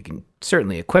strength, you can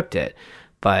certainly equip it.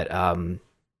 But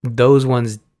those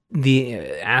ones, the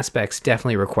aspects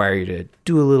definitely require you to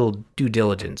do a little due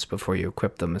diligence before you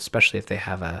equip them, especially if they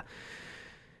have a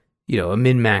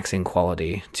min-maxing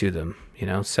quality to them,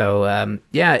 So,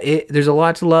 there's a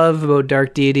lot to love about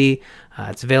Dark Deity.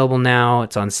 It's available now.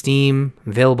 It's on Steam,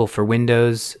 available for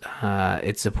Windows.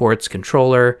 It supports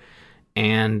controller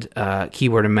and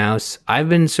keyboard and mouse. I've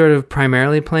been sort of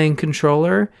primarily playing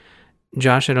controller.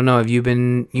 Josh, I don't know, have you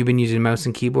been using mouse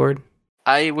and keyboard?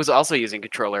 I was also using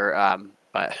controller,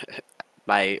 but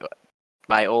my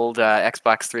old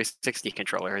Xbox 360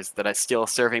 controller is still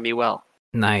serving me well.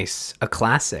 Nice, a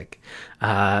classic.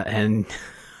 And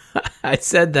I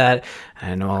said that,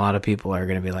 I know a lot of people are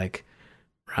going to be like,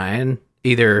 Ryan,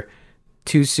 either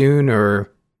too soon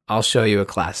or I'll show you a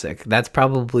classic. That's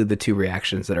probably the two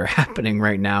reactions that are happening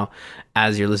right now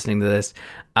as you're listening to this.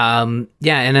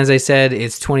 Yeah, and as I said,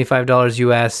 it's $25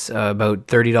 US, about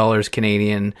 $30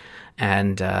 Canadian,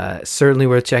 and certainly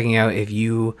worth checking out if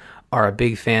you are a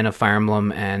big fan of Fire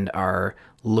Emblem and are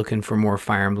looking for more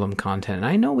Fire Emblem content. And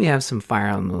I know we have some Fire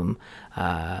Emblem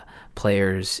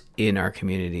players in our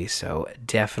community, so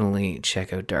definitely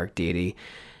check out Dark Deity.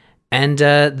 And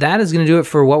that is going to do it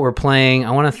for what we're playing.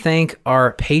 I want to thank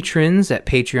our patrons at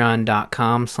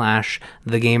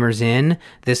patreon.com/thegamersin.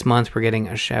 This month, we're getting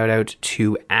a shout out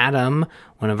to Adam,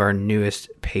 one of our newest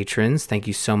patrons. Thank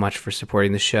you so much for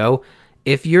supporting the show.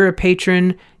 If you're a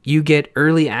patron, you get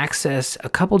early access, a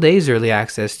couple days early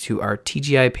access to our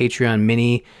TGI Patreon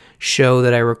mini show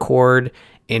that I record,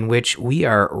 in which we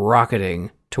are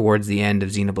rocketing towards the end of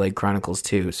Xenoblade Chronicles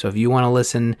 2. So if you want to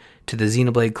listen to the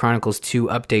Xenoblade Chronicles 2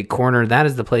 update corner, that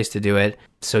is the place to do it.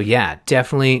 So yeah,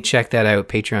 definitely check that out,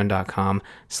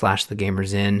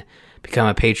 patreon.com/thegamersin. Become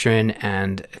a patron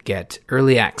and get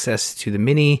early access to the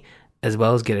mini, as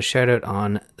well as get a shout out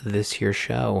on this here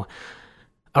show.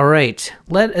 All right,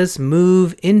 let us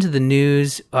move into the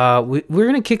news. We're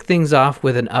going to kick things off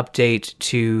with an update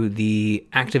to the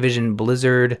Activision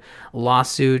Blizzard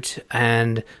lawsuit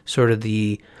and sort of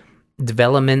the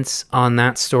developments on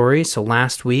that story. So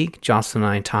last week, Jocelyn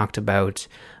and I talked about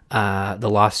the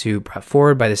lawsuit brought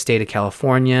forward by the state of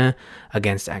California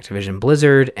against Activision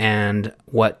Blizzard, and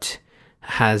what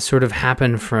has sort of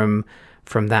happened from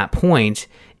that point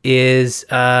is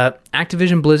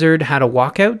Activision Blizzard had a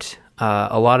walkout.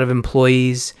 A lot of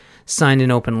employees signed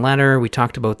an open letter. We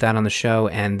talked about that on the show,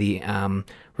 and the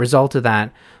result of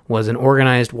that was an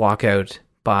organized walkout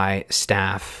by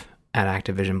staff at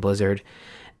Activision Blizzard.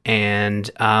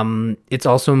 And it's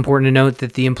also important to note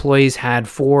that the employees had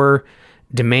 4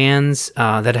 demands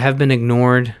that have been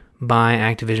ignored by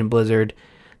Activision Blizzard.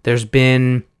 There's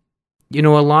been, a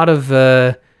lot of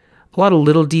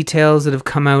little details that have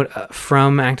come out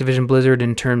from Activision Blizzard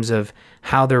in terms of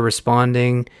how they're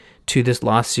responding to this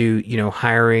lawsuit,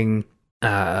 hiring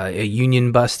a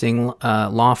union-busting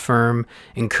law firm,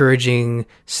 encouraging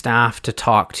staff to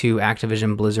talk to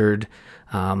Activision Blizzard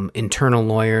internal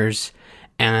lawyers,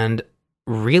 and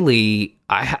really,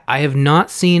 I have not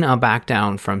seen a back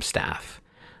down from staff,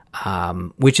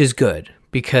 which is good,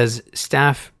 because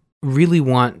staff really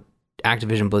want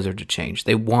Activision Blizzard to change.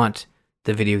 They want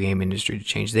the video game industry to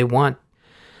change. They want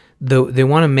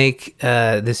to make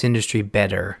this industry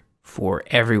better for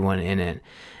everyone in it.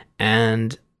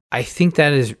 And I think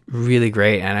that is really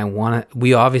great, and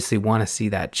we obviously want to see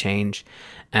that change.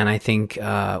 And I think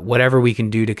whatever we can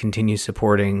do to continue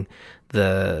supporting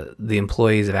the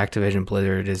employees of Activision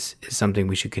Blizzard is something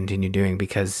we should continue doing,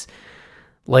 because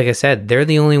like I said, they're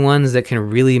the only ones that can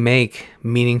really make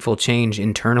meaningful change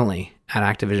internally at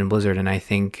Activision Blizzard. And I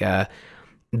think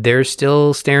they're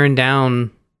still staring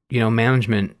down,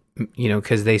 management,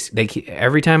 because they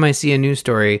every time I see a news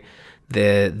story,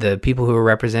 the people who are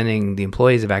representing the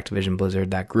employees of Activision Blizzard,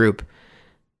 that group,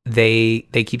 they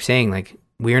keep saying, like,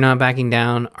 we are not backing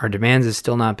down. Our demands have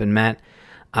still not been met.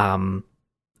 I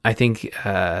think,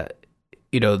 of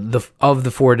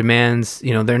the 4 demands,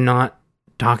 they're not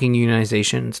talking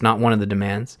unionization. It's not one of the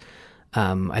demands.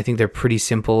 I think they're pretty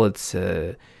simple. It's,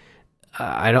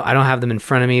 I don't have them in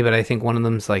front of me, but I think one of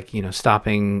them's like,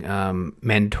 stopping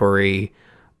mandatory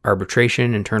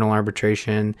arbitration, internal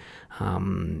arbitration,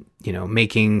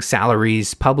 making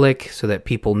salaries public so that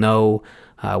people know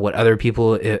what other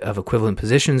people of equivalent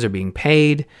positions are being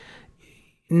paid.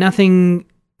 Nothing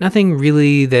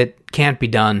really that can't be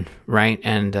done, right?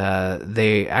 And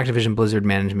the Activision Blizzard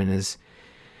management is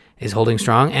holding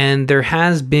strong, and there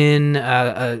has been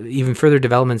even further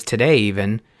developments today.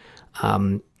 Even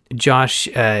Josh,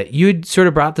 you'd sort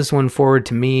of brought this one forward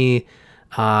to me.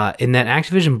 In that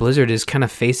Activision Blizzard is kind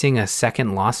of facing a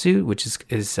second lawsuit, which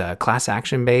is class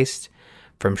action based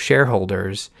from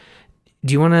shareholders.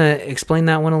 Do you want to explain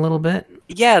that one a little bit?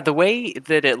 Yeah, the way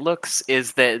that it looks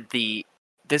is that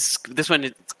this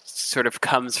one sort of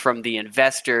comes from the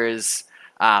investors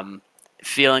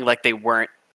feeling like they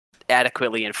weren't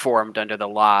adequately informed under the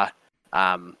law,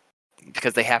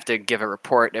 because they have to give a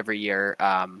report every year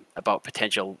about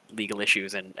potential legal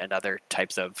issues and other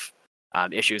types of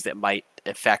issues that might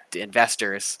affect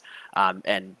investors.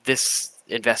 And this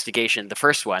investigation, the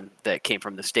first one that came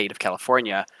from the state of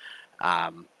California,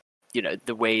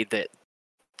 the way that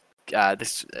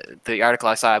the article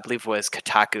I saw, I believe, was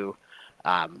Kotaku,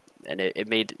 and it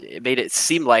made it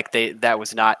seem like that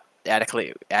was not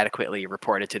adequately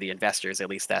reported to the investors. At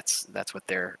least that's what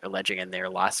they're alleging in their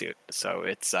lawsuit. So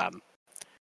it's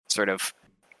sort of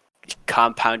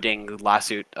compounding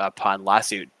lawsuit upon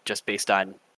lawsuit just based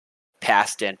on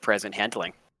past and present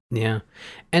handling. Yeah.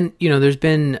 And, there's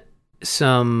been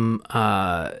some,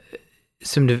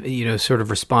 sort of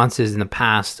responses in the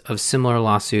past of similar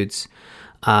lawsuits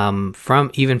from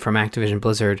Activision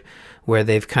Blizzard, where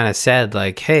they've kind of said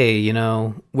like, hey,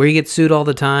 we get sued all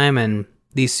the time, and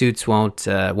these suits won't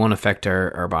affect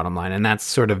our bottom line. And that's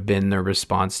sort of been their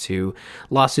response to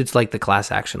lawsuits like the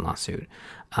class action lawsuit.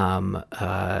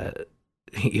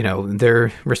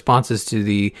 Their responses to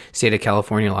the state of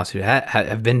California lawsuit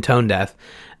have been tone deaf.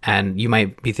 And you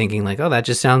might be thinking like, oh, that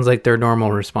just sounds like their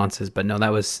normal responses. But no, that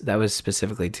was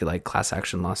specifically to like class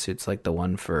action lawsuits, like the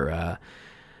one for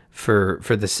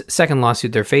the second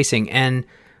lawsuit they're facing. And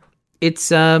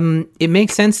it's it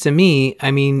makes sense to me.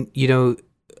 I mean,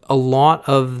 a lot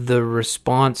of the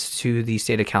response to the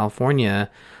state of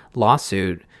California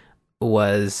lawsuit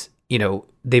was,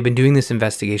 they've been doing this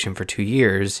investigation for 2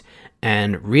 years,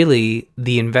 and really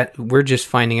we're just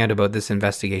finding out about this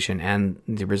investigation and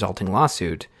the resulting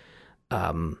lawsuit.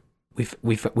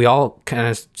 We all kind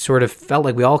of sort of felt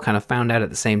like we all kind of found out at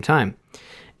the same time.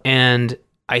 And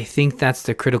I think that's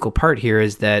the critical part here,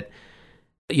 is that,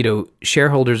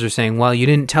 shareholders are saying, well, you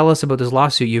didn't tell us about this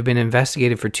lawsuit. You've been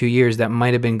investigated for 2 years. That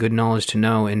might have been good knowledge to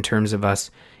know in terms of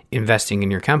us investing in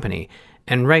your company.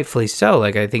 And rightfully so.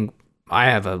 Like, I think I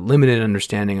have a limited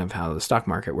understanding of how the stock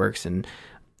market works, and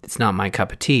it's not my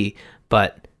cup of tea,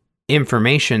 but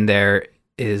information there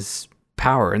is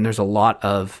power. And there's a lot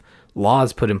of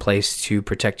laws put in place to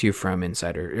protect you from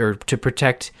insider, or to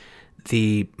protect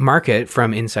the market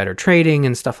from insider trading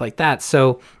and stuff like that.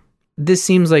 So this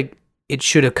seems like it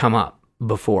should have come up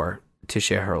before to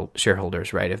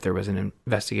shareholders, right? If there was an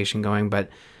investigation going, but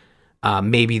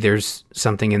maybe there's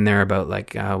something in there about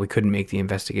like we couldn't make the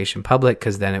investigation public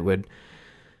because then it would,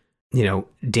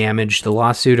 damage the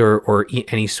lawsuit or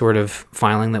any sort of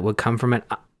filing that would come from it.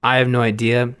 I have no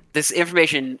idea. This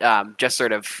information just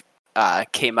sort of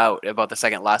came out about the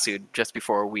second lawsuit just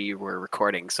before we were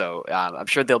recording, so I'm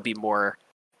sure there'll be more.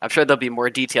 I'm sure there'll be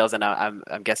more details, and I'm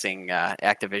guessing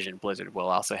Activision Blizzard will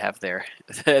also have their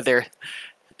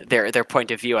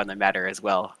point of view on the matter as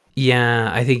well.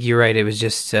 Yeah, I think you're right. It was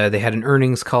just they had an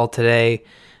earnings call today,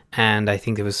 and I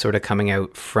think it was sort of coming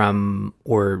out from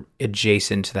or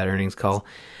adjacent to that earnings call.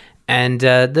 And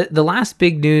the last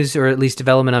big news, or at least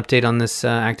development update on this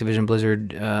Activision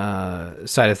Blizzard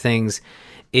side of things,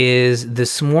 is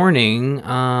this morning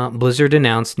Blizzard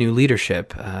announced new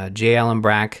leadership. J. Allen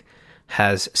Brack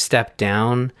has stepped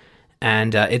down,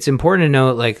 and it's important to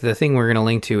note, like, the thing we're going to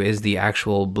link to is the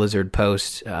actual Blizzard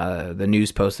post, the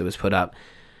news post that was put up.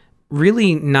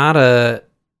 Really no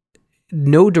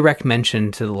direct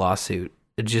mention to the lawsuit,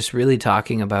 just really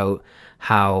talking about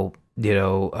how,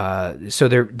 so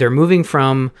they're moving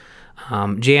from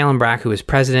J. Allen Brack, who is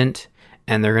president,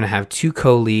 and they're going to have two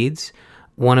co-leads,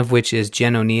 one of which is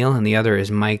Jen O'Neill and the other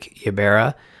is Mike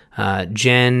Ybarra.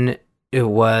 Jen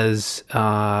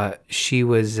she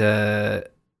was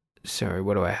sorry,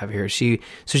 what do I have here?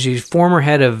 She's former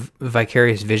head of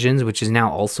Vicarious Visions, which is now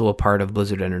also a part of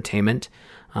Blizzard Entertainment.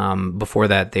 Before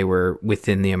that, they were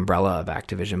within the umbrella of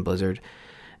Activision Blizzard.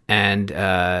 And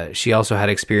she also had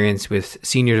experience with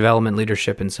senior development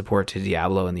leadership and support to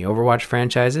Diablo and the Overwatch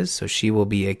franchises, so she will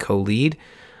be a co-lead.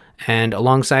 And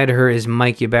alongside her is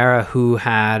Mike Ybarra, who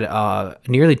had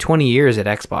nearly 20 years at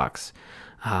Xbox.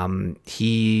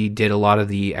 He did a lot of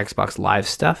the Xbox Live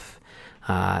stuff,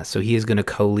 so he is going to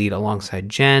co-lead alongside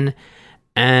Jen.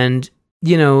 And,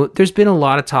 there's been a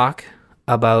lot of talk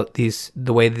about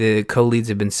the way the co-leads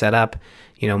have been set up.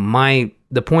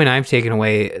 The point I've taken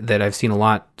away that I've seen a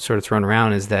lot sort of thrown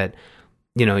around is that,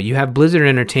 you have Blizzard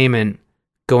Entertainment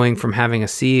going from having a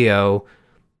CEO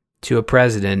to a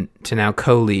president to now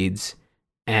co-leads,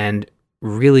 and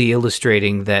really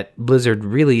illustrating that Blizzard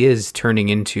really is turning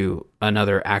into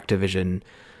another Activision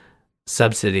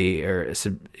subsidy or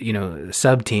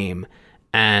sub-team.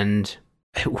 And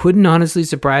it wouldn't honestly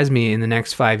surprise me in the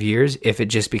next 5 years if it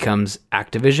just becomes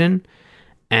Activision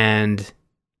and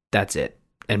that's it.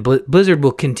 And Blizzard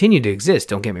will continue to exist,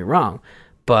 don't get me wrong,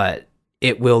 but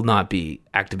it will not be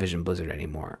Activision Blizzard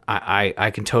anymore.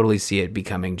 I can totally see it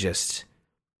becoming just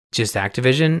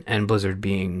Activision, and Blizzard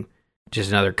being just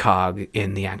another cog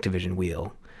in the Activision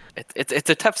wheel. It's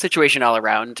a tough situation all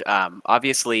around.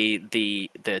 Obviously, the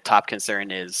top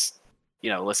concern is,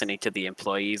 listening to the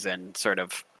employees and sort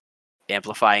of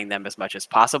amplifying them as much as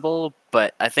possible.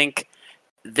 But I think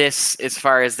this, as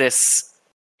far as this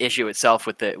issue itself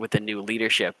with the new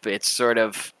leadership, it's sort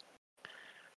of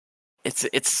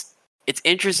it's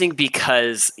interesting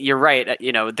because you're right.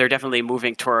 They're definitely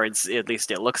moving towards, at least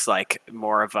it looks like,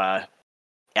 more of a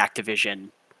Activision,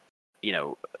 you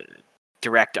know,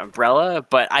 direct umbrella.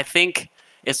 But I think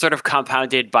it's sort of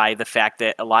compounded by the fact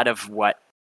that a lot of what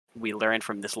we learned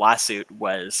from this lawsuit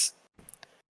was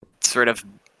sort of,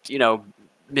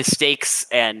 mistakes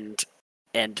and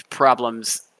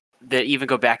problems that even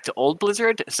go back to old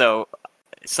Blizzard. So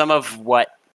some of what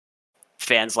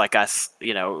fans like us,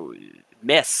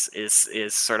 miss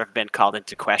is sort of been called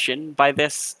into question by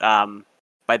this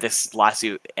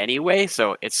lawsuit anyway.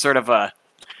 So it's sort of a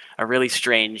really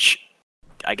strange,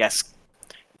 I guess,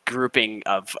 grouping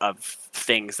of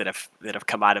things that have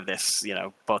come out of this,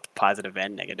 both positive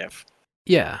and negative.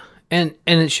 Yeah. And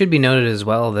it should be noted as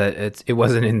well that it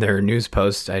wasn't in their news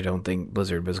post. I don't think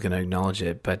Blizzard was going to acknowledge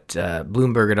it, but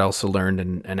Bloomberg had also learned,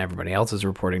 and everybody else is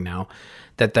reporting now,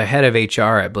 that the head of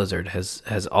HR at Blizzard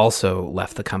has also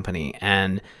left the company.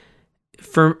 And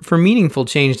for meaningful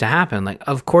change to happen, like,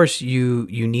 of course you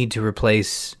need to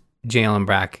replace Jalen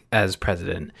Brack as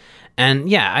president. And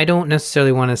yeah, I don't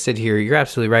necessarily want to sit here, you're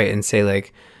absolutely right, and say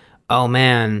like, oh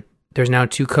man, there's now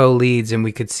 2 co-leads and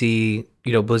we could see,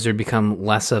 Blizzard become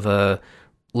less of a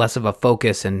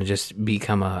focus and just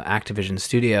become a Activision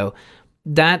studio.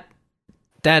 That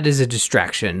is a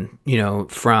distraction,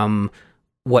 from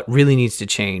what really needs to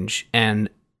change. And,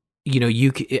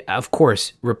 you of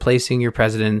course, replacing your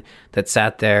president that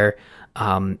sat there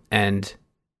and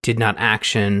did not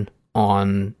action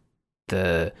on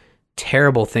the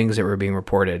terrible things that were being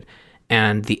reported.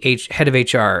 And the head of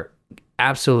HR,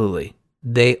 absolutely,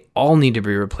 they all need to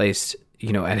be replaced,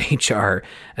 at HR,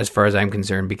 as far as I'm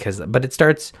concerned, but it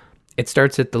starts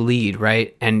at the lead,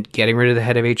 right? And getting rid of the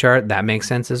head of HR, that makes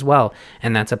sense as well.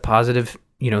 And that's a positive,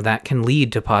 that can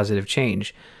lead to positive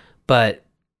change. But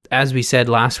as we said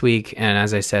last week, and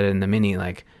as I said in the mini,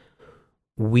 like,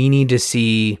 we need to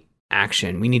see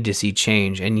action. We need to see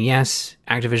change. And yes,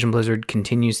 Activision Blizzard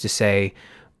continues to say,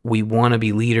 we want to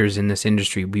be leaders in this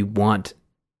industry. We want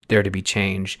there to be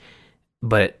change.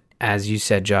 But as you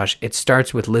said, Josh, it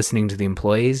starts with listening to the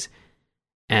employees.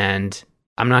 And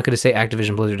I'm not going to say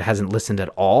Activision Blizzard hasn't listened at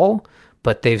all,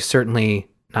 but they've certainly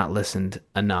not listened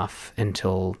enough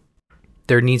until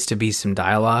there needs to be some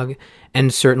dialogue.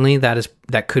 And certainly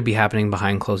that could be happening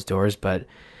behind closed doors, but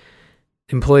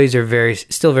employees are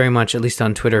still very much, at least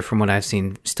on Twitter from what I've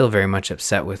seen, still very much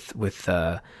upset with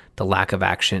the lack of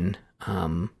action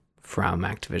from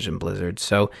Activision Blizzard.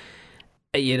 So,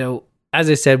 as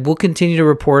I said, we'll continue to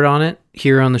report on it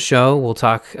here on the show. We'll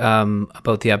talk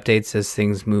about the updates as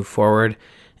things move forward.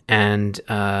 And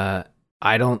I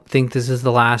don't think this is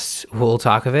the last we'll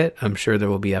talk of it. I'm sure there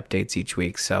will be updates each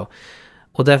week. So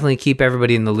we'll definitely keep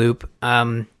everybody in the loop.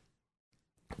 One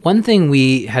thing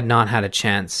we had not had a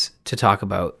chance to talk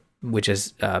about, which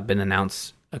has been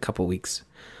announced a couple weeks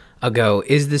ago,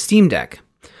 is the Steam Deck.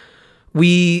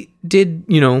 We did,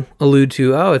 allude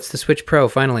to, it's the Switch Pro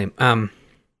finally.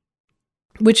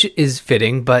 Which is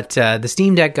fitting, but the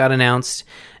Steam Deck got announced,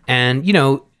 and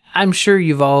I'm sure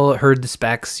you've all heard the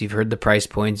specs, you've heard the price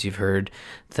points, you've heard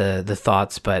the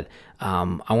thoughts, but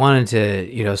I wanted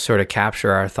to sort of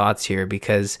capture our thoughts here,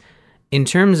 because in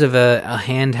terms of a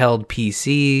handheld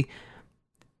PC,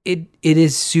 it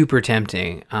is super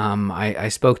tempting. I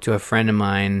spoke to a friend of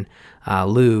mine,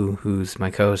 Lou, who's my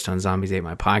co-host on Zombies Ate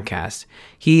My Podcast.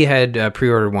 He had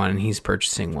pre-ordered one and he's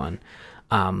purchasing one.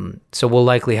 So we'll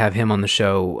likely have him on the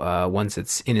show once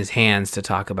it's in his hands to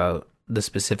talk about the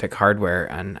specific hardware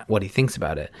and what he thinks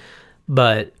about it.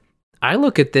 But I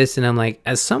look at this and I'm like,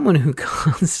 as someone who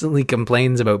constantly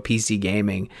complains about PC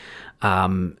gaming,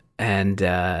 and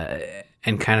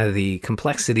kind of the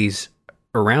complexities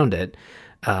around it,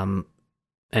 and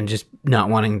just not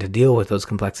wanting to deal with those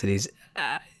complexities,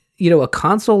 a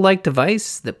console-like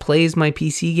device that plays my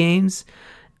PC games,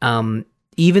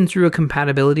 even through a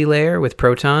compatibility layer with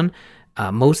Proton,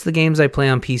 most of the games I play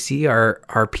on PC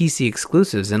are PC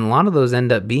exclusives, and a lot of those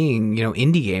end up being,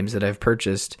 indie games that I've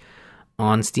purchased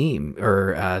on Steam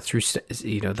or through,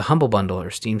 the Humble Bundle or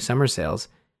Steam Summer Sales.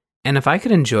 And if I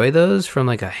could enjoy those from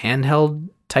like a handheld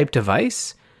type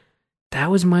device, that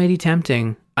was mighty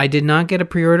tempting. I did not get a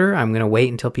pre-order. I'm going to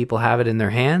wait until people have it in their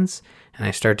hands and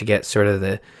I start to get sort of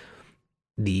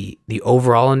the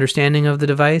overall understanding of the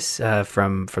device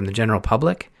from the general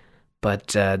public. But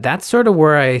that's sort of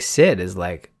where I sit, is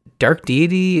like Dark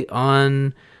Deity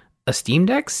on a Steam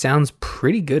Deck sounds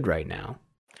pretty good right now.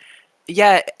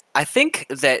 Yeah, I think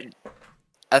that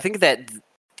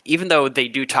even though they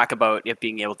do talk about it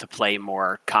being able to play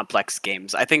more complex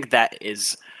games, I think that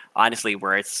is honestly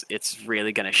where it's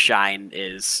really going to shine,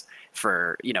 is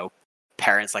for,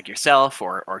 parents like yourself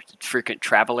or frequent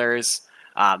travelers,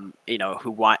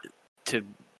 who want to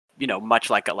much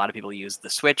like a lot of people use the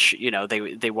Switch,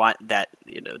 they want that,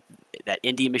 that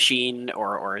indie machine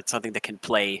or it's something that can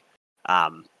play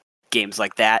games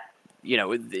like that.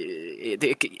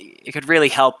 It could really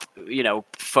help,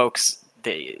 folks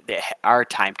that are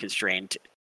time constrained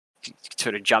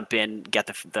sort of jump in, get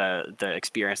the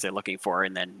experience they're looking for,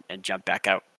 and jump back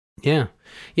out. Yeah,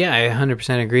 I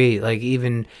 100% agree. Like,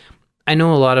 even I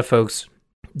know a lot of folks,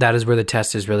 that is where the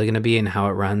test is really going to be and how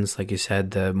it runs. Like you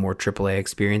said, the more AAA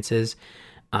experiences.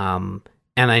 And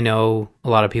I know a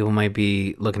lot of people might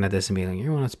be looking at this and being like,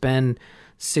 you want to spend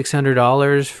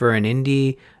 $600 for an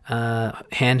indie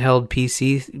handheld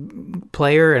PC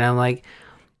player? And I'm like,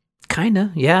 kind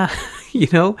of, yeah.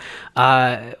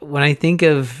 When I think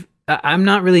of, I'm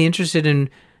not really interested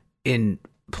in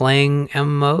playing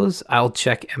MMOs. I'll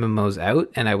check MMOs out,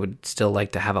 and I would still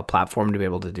like to have a platform to be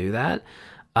able to do that.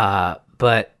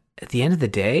 But at the end of the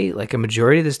day, like, a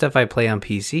majority of the stuff I play on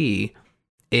PC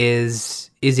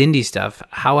is indie stuff.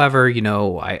 However,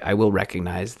 I will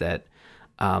recognize that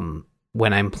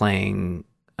when I'm playing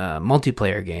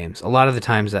multiplayer games, a lot of the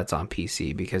times that's on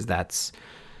PC, because that's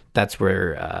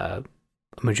where a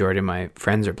majority of my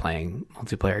friends are playing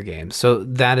multiplayer games. So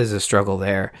that is a struggle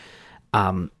there.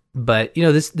 But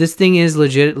this thing is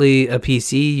legitimately a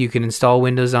PC. You can install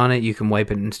Windows on it. You can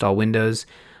wipe it and install Windows.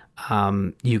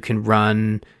 You can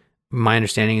run, my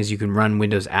understanding is you can run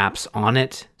Windows apps on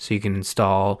it. So you can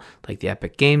install like the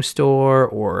Epic Game Store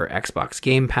or Xbox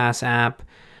Game Pass app.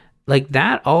 Like,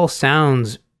 that all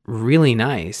sounds really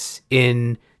nice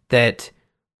in that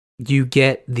you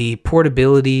get the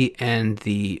portability and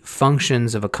the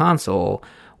functions of a console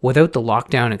without the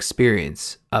lockdown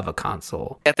experience of a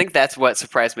console. I think that's what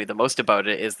surprised me the most about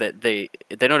it, is that they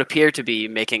don't appear to be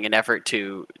making an effort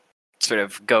to sort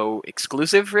of go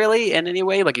exclusive really in any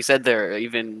way. Like you said, they're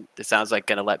even, it sounds like,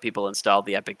 going to let people install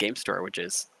the Epic Game Store, which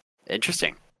is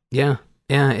interesting. Yeah,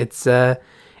 it's a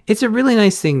really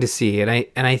nice thing to see, and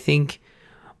I think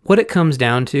what it comes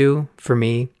down to for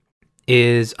me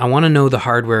is I want to know the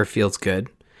hardware feels good,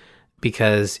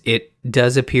 because it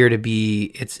does appear to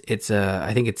be,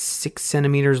 I think it's 6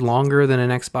 centimeters longer than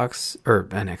a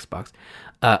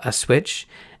Switch,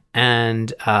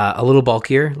 and a little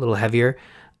bulkier, a little heavier.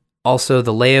 Also,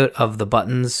 the layout of the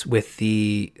buttons with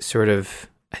the sort of,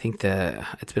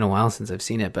 it's been a while since I've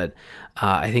seen it, but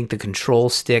I think the control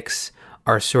sticks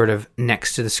are sort of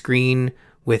next to the screen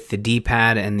with the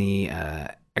D-pad and the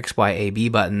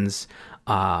XYAB buttons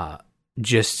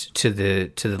just to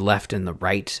the left and the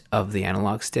right of the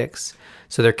analog sticks.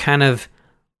 So they're kind of,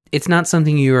 it's not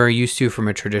something you are used to from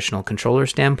a traditional controller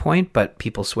standpoint, but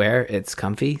people swear it's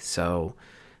comfy. So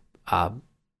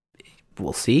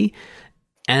we'll see.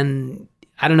 And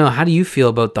I don't know, how do you feel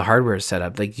about the hardware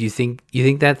setup? Like, do you think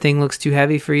that thing looks too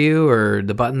heavy for you, or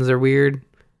the buttons are weird?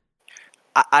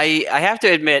 I have to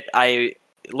admit,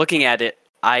 looking at it,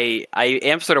 I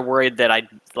am sort of worried that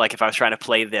if I was trying to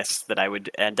play this, that I would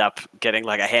end up getting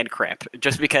like a hand cramp,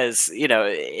 just because,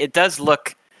 it does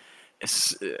look,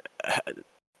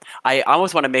 I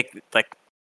almost want to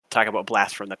talk about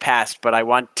Blast from the Past, but I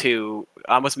want to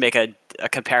almost make a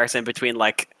comparison between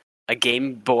like a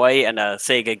Game Boy and a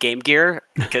Sega Game Gear,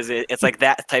 because it's like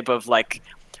that type of, like,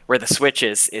 where the Switch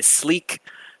is sleek.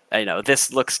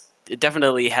 This it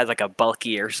definitely has like a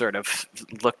bulkier sort of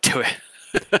look to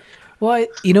it. Well,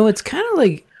 it's kind of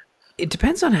like, it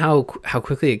depends on how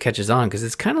quickly it catches on, because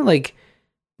it's kind of like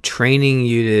training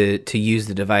you to use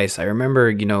the device. I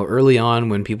remember, early on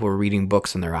when people were reading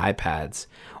books on their iPads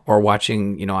or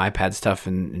watching, iPad stuff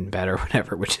in bed or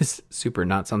whatever, which is super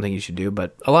not something you should do,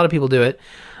 but a lot of people do it.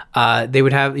 They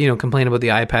would have, complain about the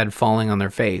iPad falling on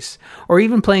their face, or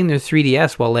even playing their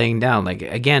 3DS while laying down. Like,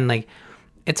 again, like,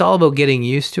 it's all about getting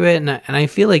used to it. And I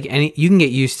feel like you can get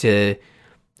used to,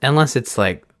 unless it's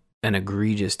like an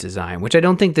egregious design, which I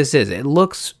don't think this is. It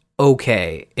looks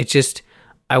okay. It's just,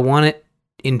 I want it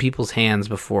in people's hands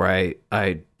before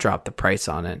I drop the price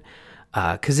on it.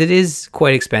 Because it is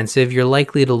quite expensive. You're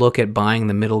likely to look at buying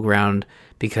the middle ground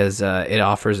because it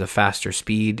offers a faster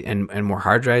speed and more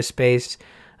hard drive space.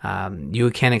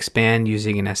 You can expand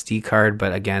using an SD card,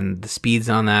 but again, the speeds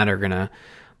on that are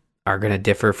gonna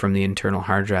differ from the internal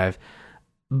hard drive.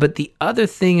 But the other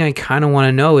thing I kind of want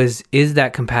to know is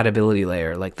that compatibility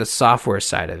layer, like the software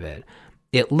side of it.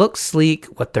 It looks sleek.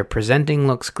 What they're presenting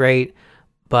looks great,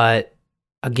 but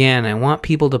again, I want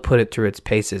people to put it through its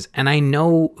paces. And I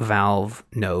know Valve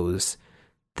knows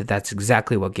that that's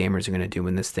exactly what gamers are going to do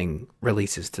when this thing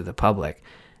releases to the public.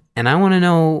 And I want to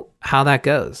know how that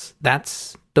goes.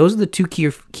 Those are the two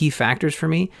key factors for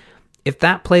me. If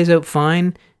that plays out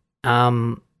fine,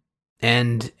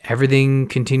 and everything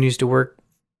continues to work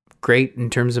great in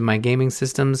terms of my gaming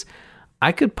systems,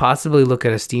 I could possibly look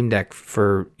at a Steam Deck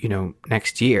for,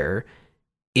 next year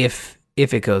if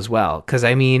it goes well. Cuz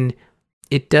I mean,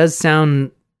 it does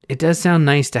sound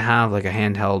nice to have like a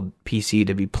handheld PC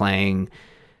to be playing,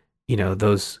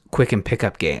 those quick and pick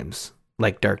up games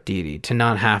like Dark Deity, to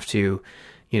not have to,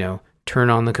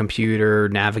 turn on the computer,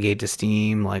 navigate to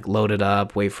Steam, like load it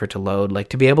up, wait for it to load, like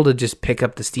to be able to just pick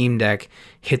up the Steam Deck,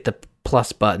 hit the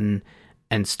plus button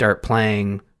and start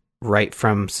playing right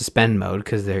from suspend mode,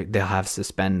 because they'll have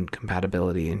suspend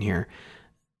compatibility in here.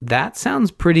 That sounds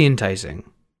pretty enticing.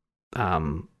 I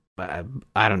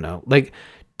don't know. Like,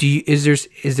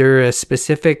 is there a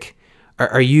specific?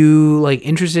 Are you like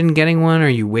interested in getting one? Are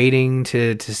you waiting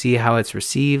to see how it's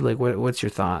received? Like, what's your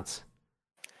thoughts?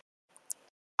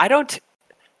 I don't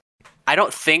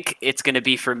think it's going to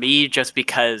be for me, just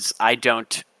because I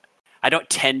don't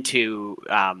tend to,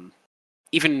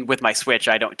 even with my Switch,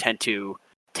 I don't tend to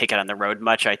take it on the road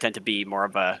much. I tend to be more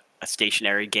of a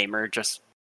stationary gamer, just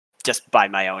by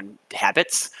my own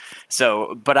habits.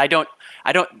 So, but I don't,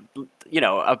 apart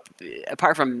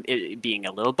from it being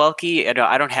a little bulky,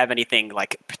 I don't have anything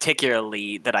like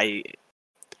particularly that I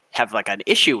have like an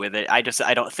issue with it. I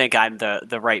don't think I'm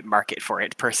the right market for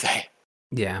it per se.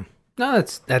 Yeah. No,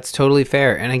 that's totally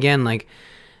fair. And again, like,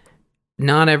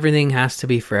 not everything has to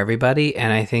be for everybody.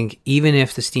 And I think even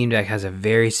if the Steam Deck has a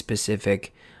very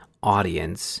specific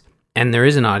audience, and there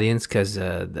is an audience, because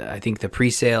I think the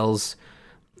pre-sales,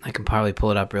 I can probably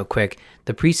pull it up real quick.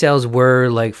 The pre-sales were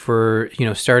like for,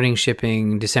 starting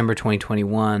shipping December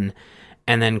 2021,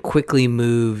 and then quickly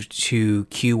moved to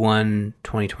Q1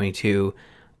 2022.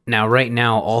 Now, right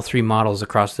now, all three models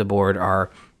across the board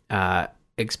are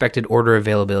expected order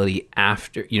availability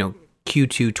after,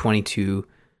 Q2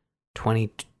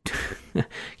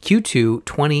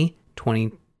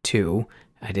 2022.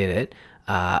 I did it.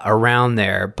 Around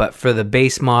there, but for the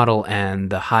base model and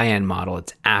the high-end model,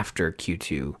 it's after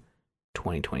Q2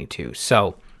 2022.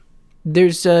 So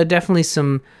there's definitely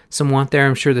some want there.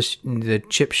 I'm sure the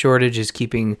chip shortage is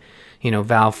keeping,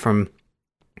 Valve from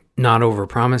not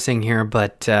over-promising here,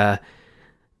 but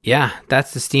yeah,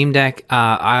 that's the Steam Deck.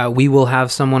 We will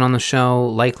have someone on the show,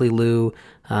 likely Lou,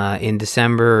 in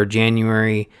December or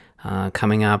January,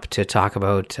 coming up to talk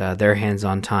about their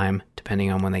hands-on time,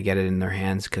 depending on when they get it in their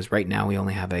hands, because right now we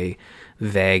only have a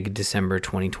vague December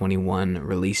 2021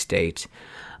 release date.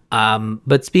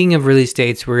 But speaking of release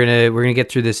dates, we're gonna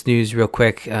get through this news real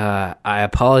quick. I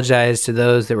apologize to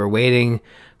those that were waiting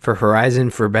for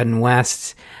Horizon Forbidden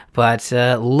West, but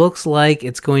looks like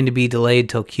it's going to be delayed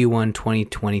till Q1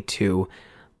 2022.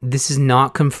 This is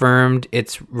not confirmed.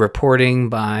 It's reporting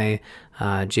by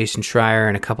Jason Schreier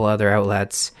and a couple other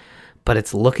outlets, but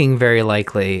it's looking very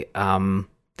likely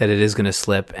that it is going to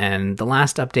slip. And the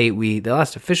last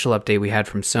official update we had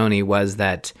from Sony was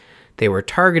that they were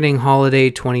targeting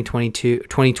holiday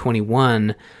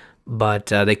 2021, but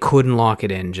they couldn't lock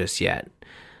it in just yet.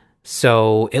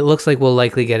 So it looks like we'll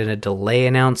likely get a delay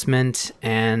announcement.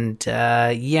 And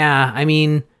yeah, I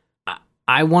mean,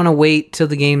 I want to wait till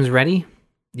the game's ready.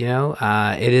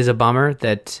 It is a bummer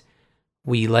that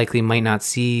we likely might not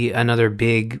see another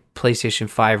big PlayStation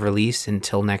 5 release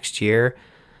until next year.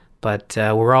 But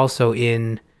we're also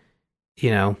in,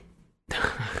 I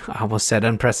almost said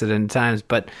unprecedented times,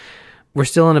 but we're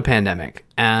still in a pandemic.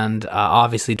 And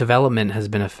obviously development has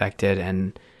been affected.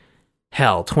 And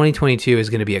hell, 2022 is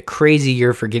going to be a crazy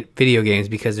year for video games,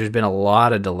 because there's been a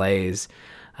lot of delays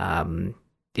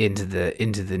into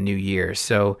the new year.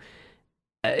 So,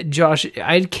 Josh,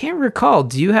 I can't recall.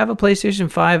 Do you have a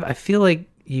PlayStation 5? I feel like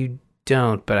you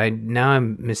don't, but I'm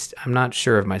not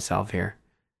sure of myself here.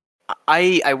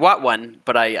 I want one,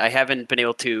 but I haven't been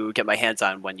able to get my hands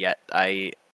on one yet.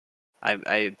 I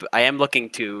am looking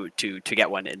to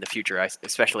get one in the future,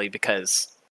 especially because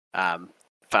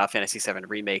Final Fantasy VII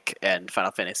Remake and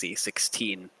Final Fantasy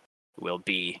 16 will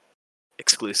be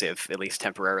exclusive, at least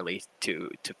temporarily, to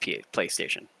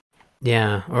PlayStation.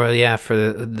 Yeah,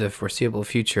 for the foreseeable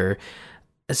future.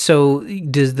 So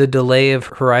does the delay of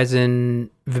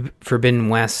Horizon Forbidden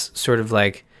West sort of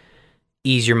like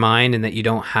ease your mind, and that you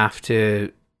don't have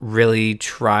to really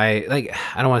try, like,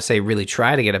 I don't want to say really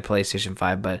try to get a PlayStation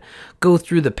 5, but go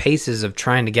through the paces of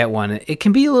trying to get one? It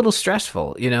can be a little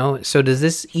stressful, So does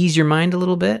this ease your mind a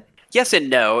little bit? Yes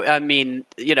and no. I mean,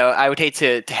 I would hate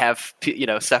to have,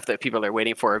 stuff that people are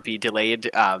waiting for be delayed.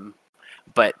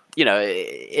 But,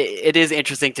 it is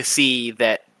interesting to see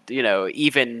that,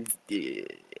 even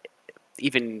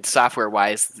software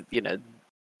wise,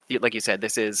 like you said,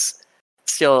 this is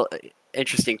still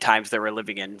interesting times that we're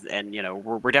living in, and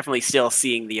we're definitely still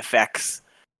seeing the effects.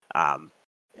 I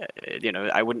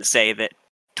wouldn't say that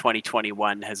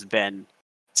 2021 has been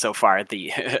so far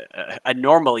the a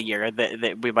normal year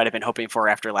that we might have been hoping for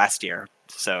after last year.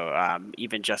 So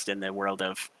even just in the world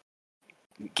of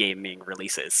gaming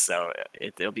releases, so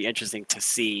it'll be interesting to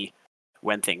see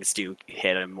when things do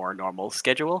hit a more normal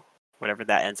schedule, whatever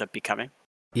that ends up becoming.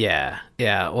 Yeah.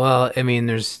 Well, I mean,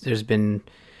 there's been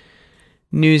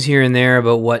news here and there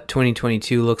about what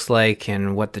 2022 looks like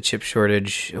and what the chip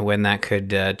shortage, when that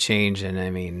could change. And I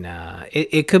mean,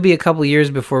 it could be a couple of years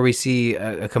before we see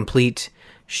a complete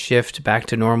shift back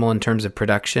to normal in terms of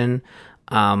production.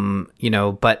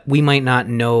 But we might not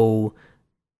know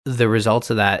the results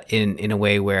of that in a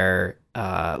way where,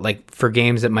 like for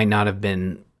games that might not have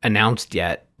been announced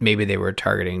yet, maybe they were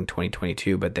targeting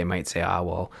 2022, but they might say,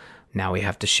 well, now we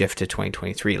have to shift to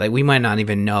 2023. Like we might not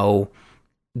even know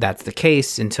that's the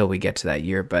case until we get to that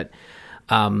year. But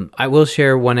I will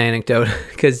share one anecdote,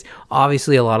 because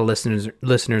obviously a lot of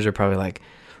listeners are probably like,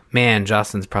 man,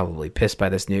 Jocelyn's probably pissed by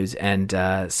this news. And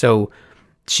so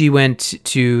she went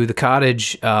to the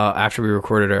cottage after we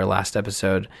recorded our last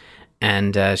episode,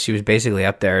 and she was basically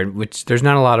up there, which there's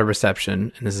not a lot of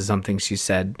reception. And this is something she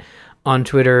said on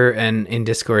Twitter and in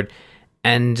Discord.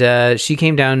 And she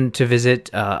came down to visit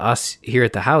us here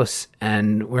at the house,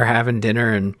 and we're having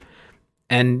dinner,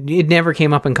 and it never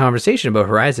came up in conversation about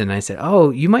Horizon. I said,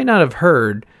 oh, you might not have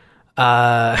heard,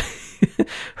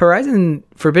 Horizon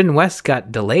Forbidden West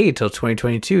got delayed till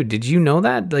 2022. Did you know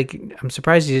that? Like, I'm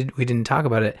surprised we didn't talk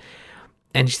about it.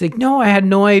 And she's like, no, I had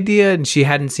no idea. And she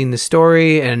hadn't seen the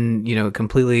story, and,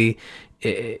 completely,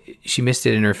 she missed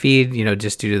it in her feed,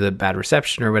 just due to the bad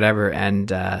reception or whatever.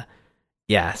 And,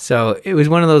 yeah, so it was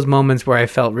one of those moments where I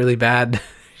felt really bad.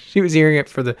 She was hearing it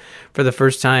for the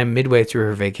first time midway through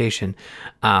her vacation.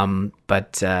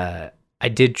 But I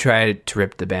did try to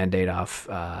rip the Band-Aid off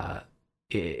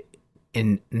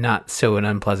in not so an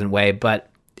unpleasant way, but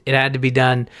it had to be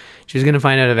done. She was going to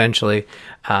find out eventually.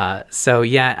 So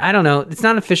yeah, I don't know. It's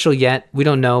not official yet. We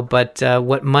don't know, but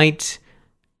what might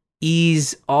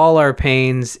ease all our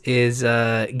pains is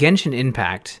Genshin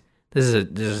Impact. This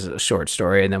is a short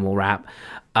story, and then we'll wrap.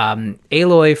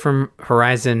 Aloy from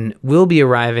Horizon will be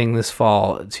arriving this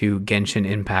fall to Genshin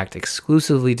Impact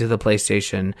exclusively to the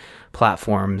PlayStation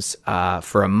platforms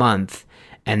for a month,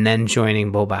 and then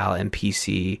joining mobile and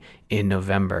PC in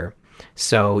November.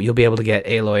 So you'll be able to get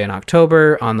Aloy in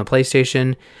October on the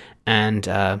PlayStation, and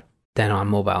then on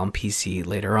mobile and PC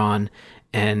later on.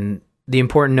 And the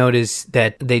important note is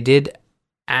that they did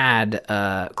add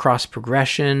cross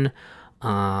progression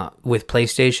with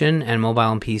PlayStation and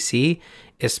mobile and PC.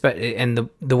 And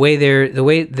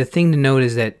the thing to note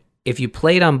is that if you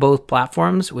played on both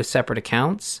platforms with separate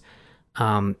accounts,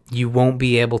 you won't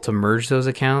be able to merge those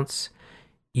accounts.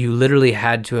 You literally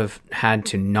had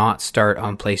to not start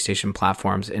on PlayStation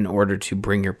platforms in order to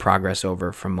bring your progress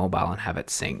over from mobile and have it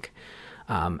sync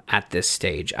at this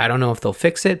stage. I don't know if they'll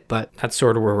fix it, but that's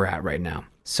sort of where we're at right now.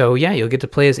 So yeah, you'll get to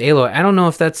play as Aloy. I don't know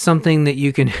if that's something that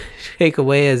you can take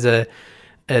away as a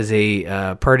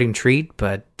parting treat,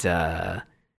 but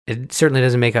it certainly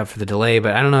doesn't make up for the delay.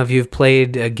 But I don't know if you've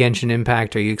played Genshin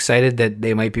Impact. Are you excited that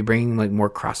they might be bringing like more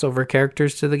crossover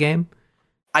characters to the game?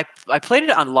 I played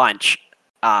it on launch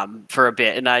for a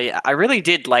bit, and I really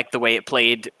did like the way it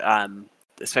played,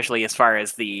 especially as far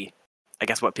as I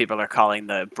guess what people are calling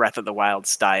the Breath of the Wild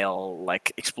style,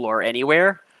 like explore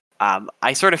anywhere.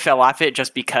 I sort of fell off it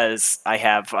just because I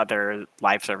have other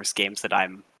live service games that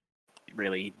I'm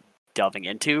really delving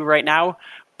into right now.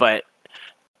 But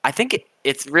I think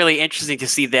it's really interesting to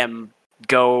see them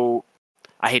go,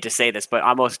 I hate to say this, but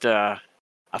almost a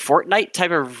Fortnite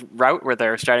type of route where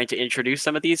they're starting to introduce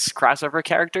some of these crossover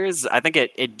characters. I think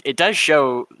it does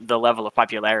show the level of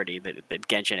popularity that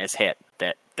Genshin has hit,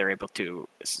 that they're able to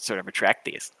sort of attract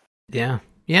these.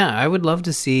 Yeah, I would love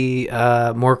to see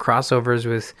more crossovers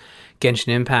with Genshin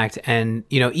Impact. And,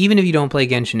 even if you don't play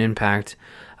Genshin Impact,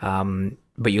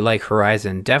 but you like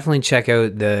Horizon, definitely check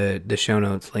out the show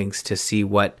notes links to see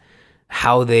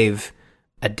how they've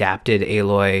adapted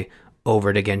Aloy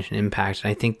over to Genshin Impact. And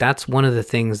I think that's one of the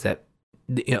things that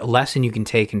a lesson you can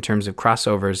take in terms of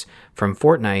crossovers from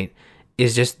Fortnite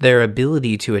is just their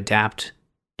ability to adapt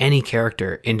any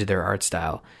character into their art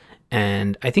style.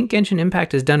 And I think Genshin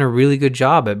Impact has done a really good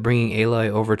job at bringing Aloy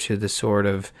over to the sort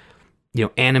of,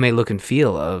 anime look and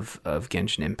feel of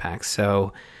Genshin Impact.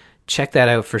 So check that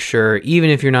out for sure.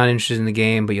 Even if you're not interested in the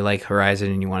game, but you like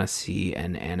Horizon and you want to see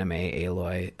an anime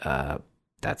Aloy,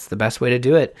 that's the best way to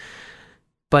do it.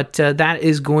 But that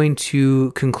is going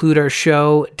to conclude our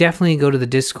show. Definitely go to the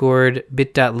Discord,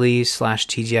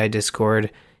 bit.ly/TGI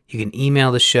Discord. You can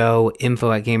email the show,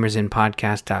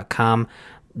 info@gamersinpodcast.com.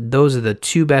 Those are the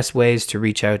two best ways to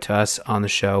reach out to us on the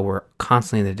show. We're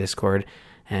constantly in the Discord.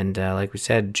 And like we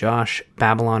said, Josh,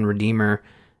 Babylon Redeemer,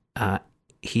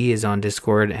 he is on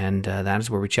Discord, and that is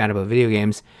where we chat about video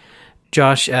games.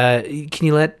 Josh, can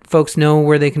you let folks know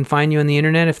where they can find you on the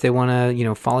internet if they want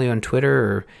to, follow you on Twitter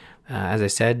or, as I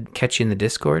said, catch you in the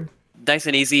Discord? Nice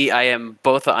and easy. I am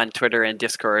both on Twitter and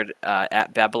Discord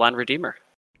at Babylon Redeemer.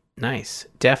 Nice.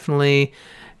 Definitely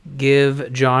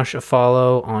give Josh a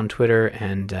follow on Twitter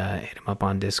and hit him up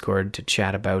on Discord to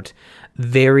chat about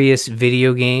various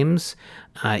video games.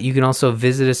 You can also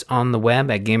visit us on the web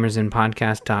at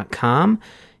gamersinpodcast.com.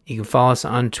 You can follow us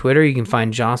on Twitter. You can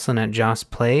find Jocelyn at Joss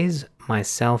Plays,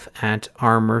 myself at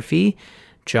R. Murphy,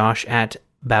 Josh at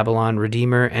Babylon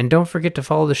Redeemer, and don't forget to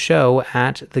follow the show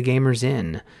at The Gamers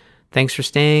Inn. Thanks for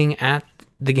staying at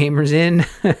The Gamers Inn.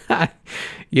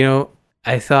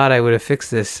 I thought I would have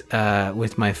fixed this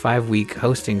with my 5-week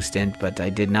hosting stint, but I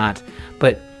did not.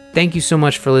 But thank you so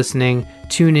much for listening.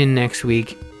 Tune in next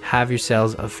week. Have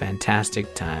yourselves a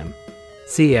fantastic time.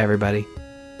 See ya, everybody.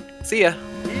 See ya.